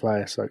different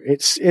player, so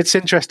it's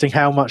interesting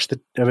how much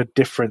of a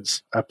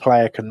difference a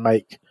player can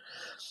make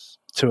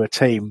to a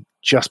team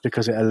just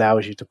because it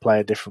allows you to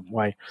play a different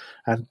way.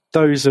 And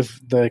those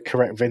of the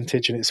correct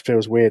vintage, and it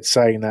feels weird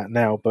saying that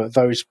now, but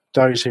those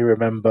who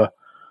remember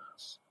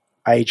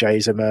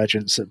AJ's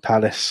emergence at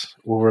Palace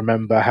will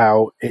remember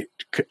how it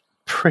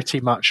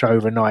pretty much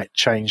overnight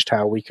changed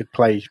how we could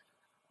play,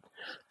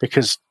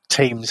 because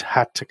teams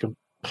had to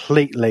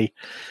completely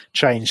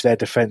change their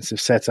defensive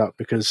setup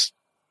because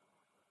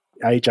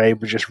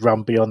AJ would just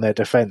run beyond their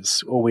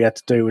defence. All we had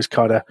to do was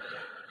kind of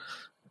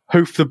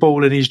hoof the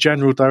ball in his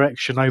general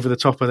direction over the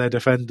top of their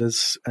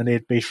defenders and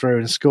he'd be through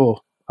and score.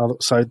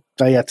 So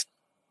they had to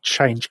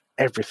change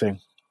everything.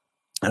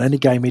 And any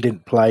game he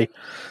didn't play,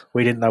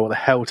 we didn't know what the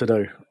hell to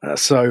do.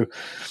 So,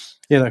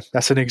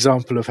 that's an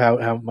example of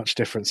how much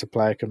difference a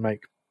player can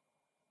make.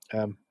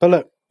 But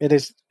look, it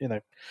is,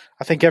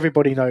 I think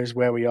everybody knows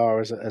where we are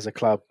as a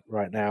club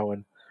right now,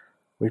 and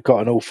we've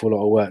got an awful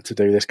lot of work to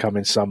do this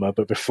coming summer.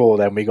 But before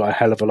then, we got a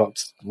hell of a lot of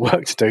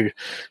work to do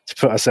to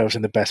put ourselves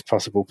in the best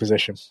possible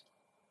position.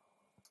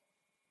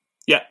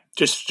 Yeah,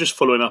 just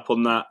following up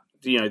on that,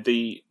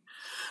 the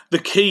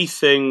key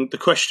thing, the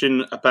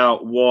question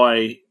about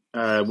why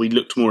we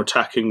looked more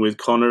attacking with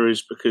Connor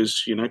is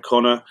because,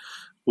 Connor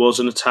was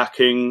an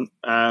attacking,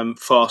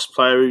 fast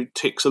player who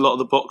ticks a lot of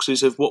the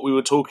boxes of what we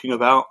were talking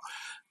about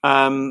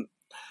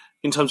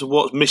in terms of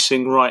what's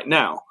missing right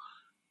now.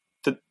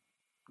 That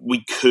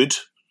we could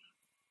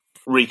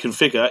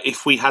reconfigure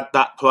if we had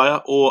that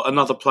player or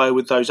another player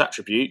with those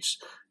attributes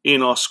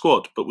in our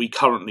squad, but we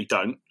currently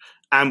don't,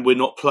 and we're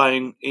not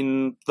playing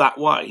in that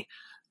way.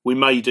 We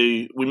may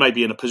be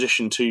in a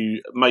position to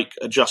make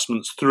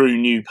adjustments through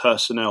new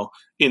personnel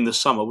in the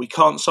summer. We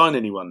can't sign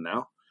anyone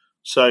now.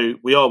 So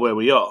we are where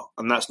we are,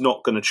 and that's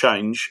not going to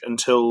change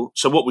until...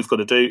 So what we've got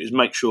to do is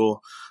make sure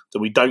that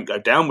we don't go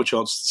down, which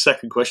answers the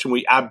second question.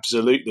 We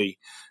absolutely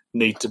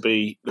need to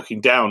be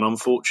looking down,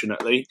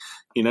 unfortunately.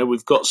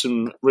 We've got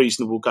some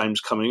reasonable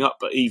games coming up,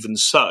 but even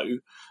so,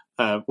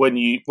 when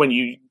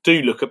you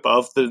do look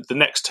above, the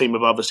next team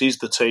above us is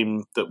the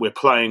team that we're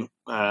playing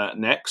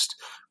next,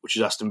 which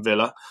is Aston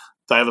Villa.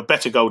 They have a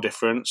better goal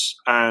difference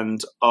and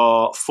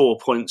are 4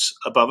 points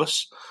above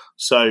us.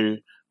 So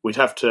we'd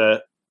have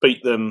to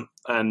beat them,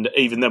 and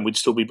even then we'd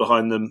still be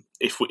behind them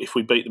if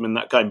we beat them in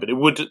that game. But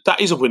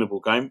that is a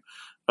winnable game,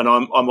 and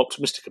I'm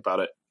optimistic about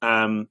it.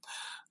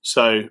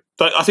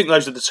 But I think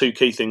those are the two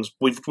key things.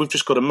 We've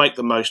just got to make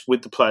the most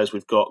with the players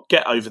we've got,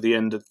 get over the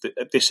end of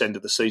this end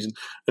of the season,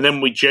 and then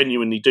we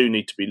genuinely do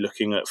need to be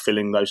looking at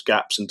filling those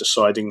gaps and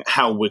deciding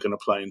how we're going to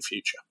play in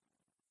future.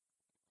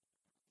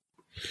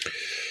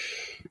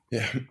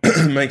 Yeah,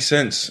 makes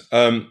sense.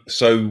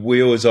 So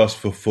we always ask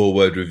for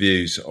 4-word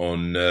reviews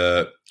on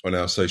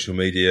our social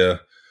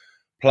media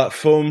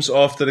platforms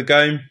after the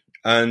game.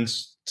 And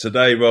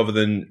today, rather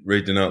than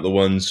reading out the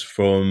ones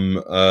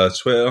from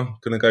Twitter, I'm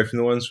going to go from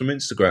the ones from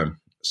Instagram.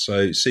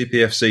 So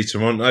CPFC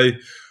Toronto,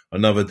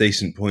 another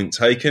decent point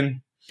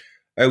taken.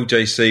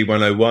 LJC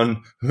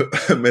 101,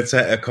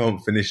 Mateta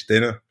can't finish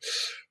dinner.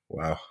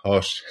 Wow,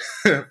 harsh.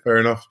 Fair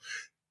enough.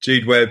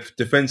 Jude Webb,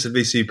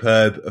 defensively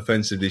superb,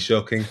 offensively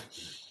shocking.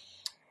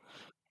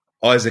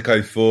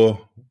 Isaac 04,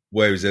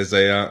 where is Eze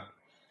at?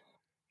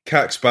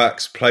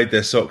 Caxbacks played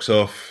their socks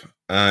off,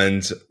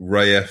 and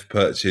Ray F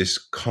purchase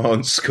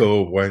can't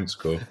score, won't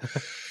score.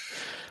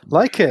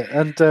 Like it,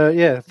 and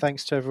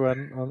thanks to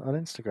everyone on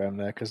Instagram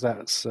there, because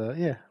that's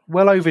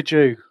well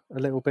overdue. A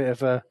little bit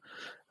of a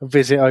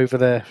visit over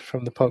there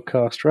from the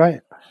podcast,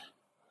 right?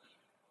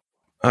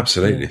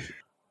 Absolutely. Yeah.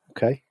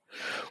 Okay.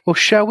 Well,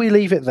 shall we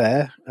leave it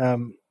there?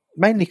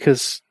 Mainly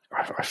because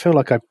I feel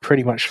like I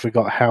pretty much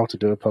forgot how to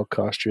do a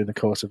podcast during the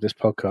course of this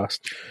podcast.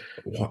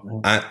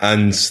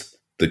 And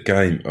the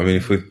game. I mean,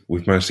 if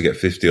we've managed to get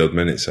 50 odd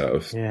minutes out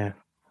of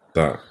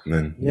that,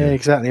 then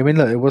exactly. I mean,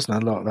 look, it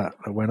wasn't a lot that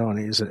went on.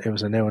 It was a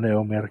 0-0,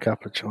 and we had a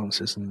couple of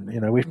chances, and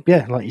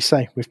like you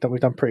say, we've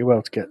done pretty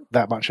well to get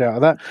that much out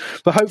of that.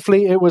 But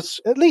hopefully, it was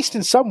at least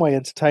in some way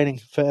entertaining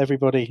for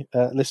everybody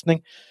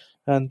listening,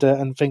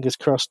 and fingers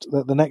crossed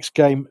that the next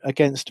game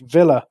against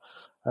Villa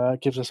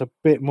gives us a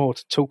bit more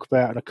to talk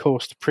about. And of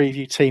course, the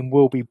preview team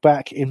will be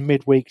back in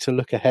midweek to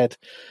look ahead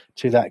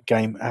to that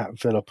game at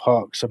Villa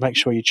Park. So make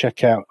sure you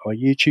check out our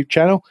YouTube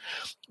channel,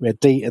 where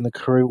Dee and the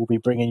crew will be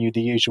bringing you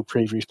the usual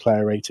previews,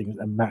 player ratings,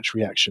 and match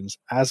reactions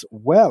as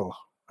well.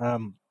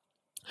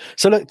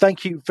 So look,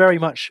 thank you very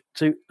much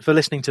for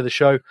listening to the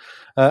show,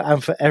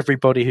 and for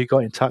everybody who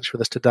got in touch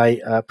with us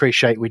today.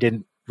 Appreciate we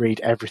didn't read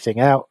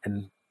everything out,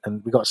 and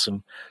we got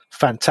some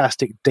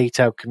fantastic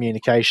detailed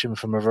communication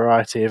from a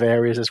variety of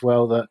areas as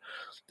well that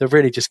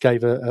really just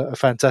gave a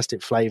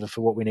fantastic flavour for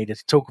what we needed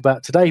to talk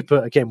about today.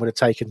 But again, would have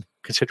taken a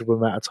considerable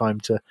amount of time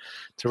to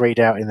read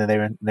out in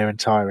their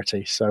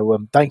entirety. So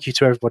thank you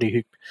to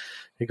everybody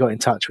who got in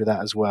touch with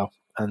that as well.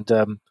 And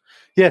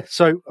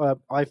so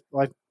I'm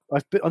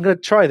going to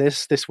try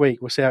this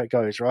week. We'll see how it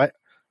goes. Right.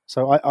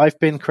 So I've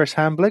been Chris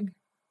Hambling.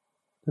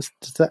 Is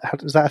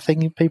that a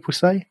thing people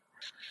say?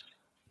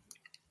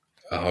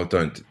 Oh,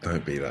 don't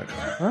be that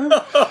guy.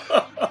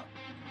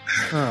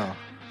 Oh.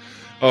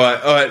 All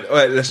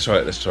right. Let's try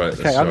it.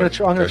 Okay, I'm going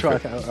to try.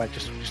 Okay, all right,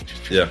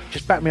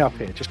 just back me up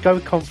here. Just go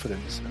with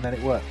confidence, and then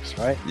it works,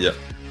 right? Yeah.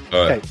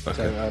 All right.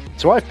 Okay.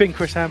 So I've been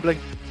Chris Hambling.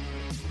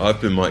 I've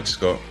been Mike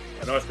Scott.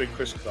 And I've been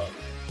Chris Clark.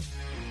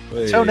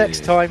 Until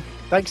next time,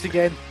 thanks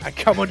again, and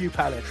come on, you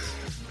Palace.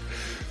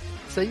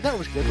 See, that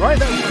was good, right?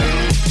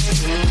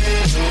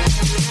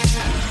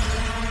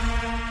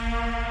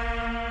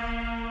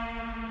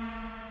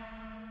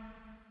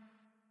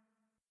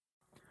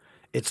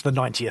 It's the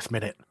 90th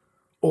minute.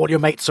 All your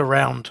mates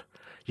around.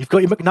 You've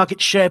got your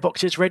McNugget share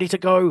boxes ready to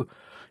go.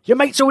 Your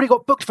mate's already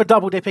got booked for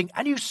double dipping,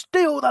 and you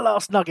steal the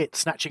last nugget,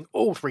 snatching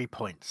all 3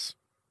 points.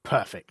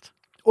 Perfect.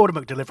 Order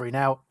McDelivery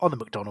now on the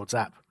McDonald's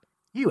app.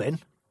 You in?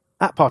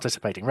 At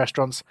participating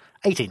restaurants,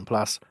 18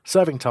 plus,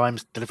 serving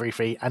times, delivery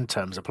fee and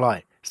terms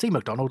apply. See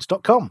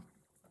mcdonalds.com.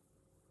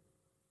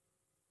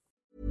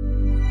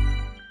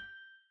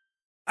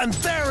 And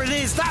there it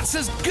is, that's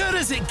as good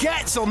as it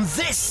gets on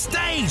this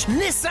stage.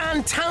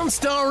 Nissan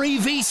Townstar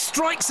EV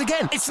strikes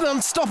again. It's an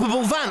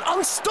unstoppable van,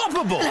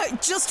 unstoppable.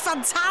 Look, just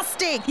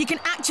fantastic. You can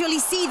actually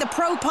see the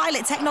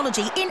ProPilot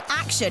technology in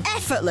action.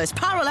 Effortless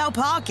parallel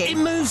parking.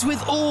 It moves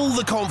with all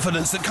the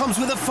confidence that comes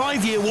with a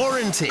 5-year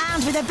warranty.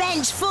 And with a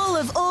bench full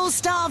of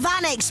all-star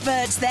van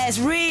experts,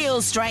 there's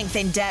real strength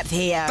in depth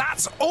here.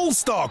 That's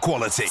all-star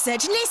quality.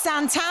 Search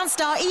Nissan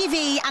Townstar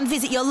EV and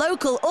visit your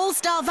local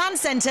all-star van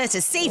centre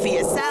to see for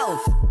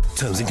yourself.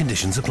 Terms and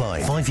conditions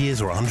apply. 5 years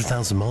or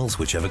 100,000 miles,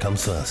 whichever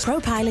comes first.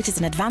 ProPilot is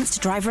an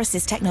advanced driver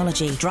assist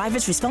technology.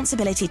 Driver's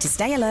responsibility to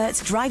stay alert,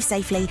 drive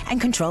safely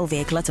and control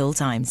vehicle at all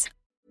times.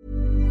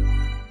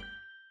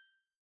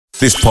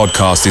 This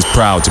podcast is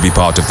proud to be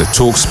part of the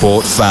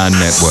TalkSport Fan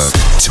Network.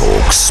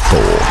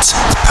 TalkSport.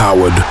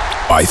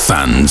 Powered by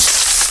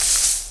fans.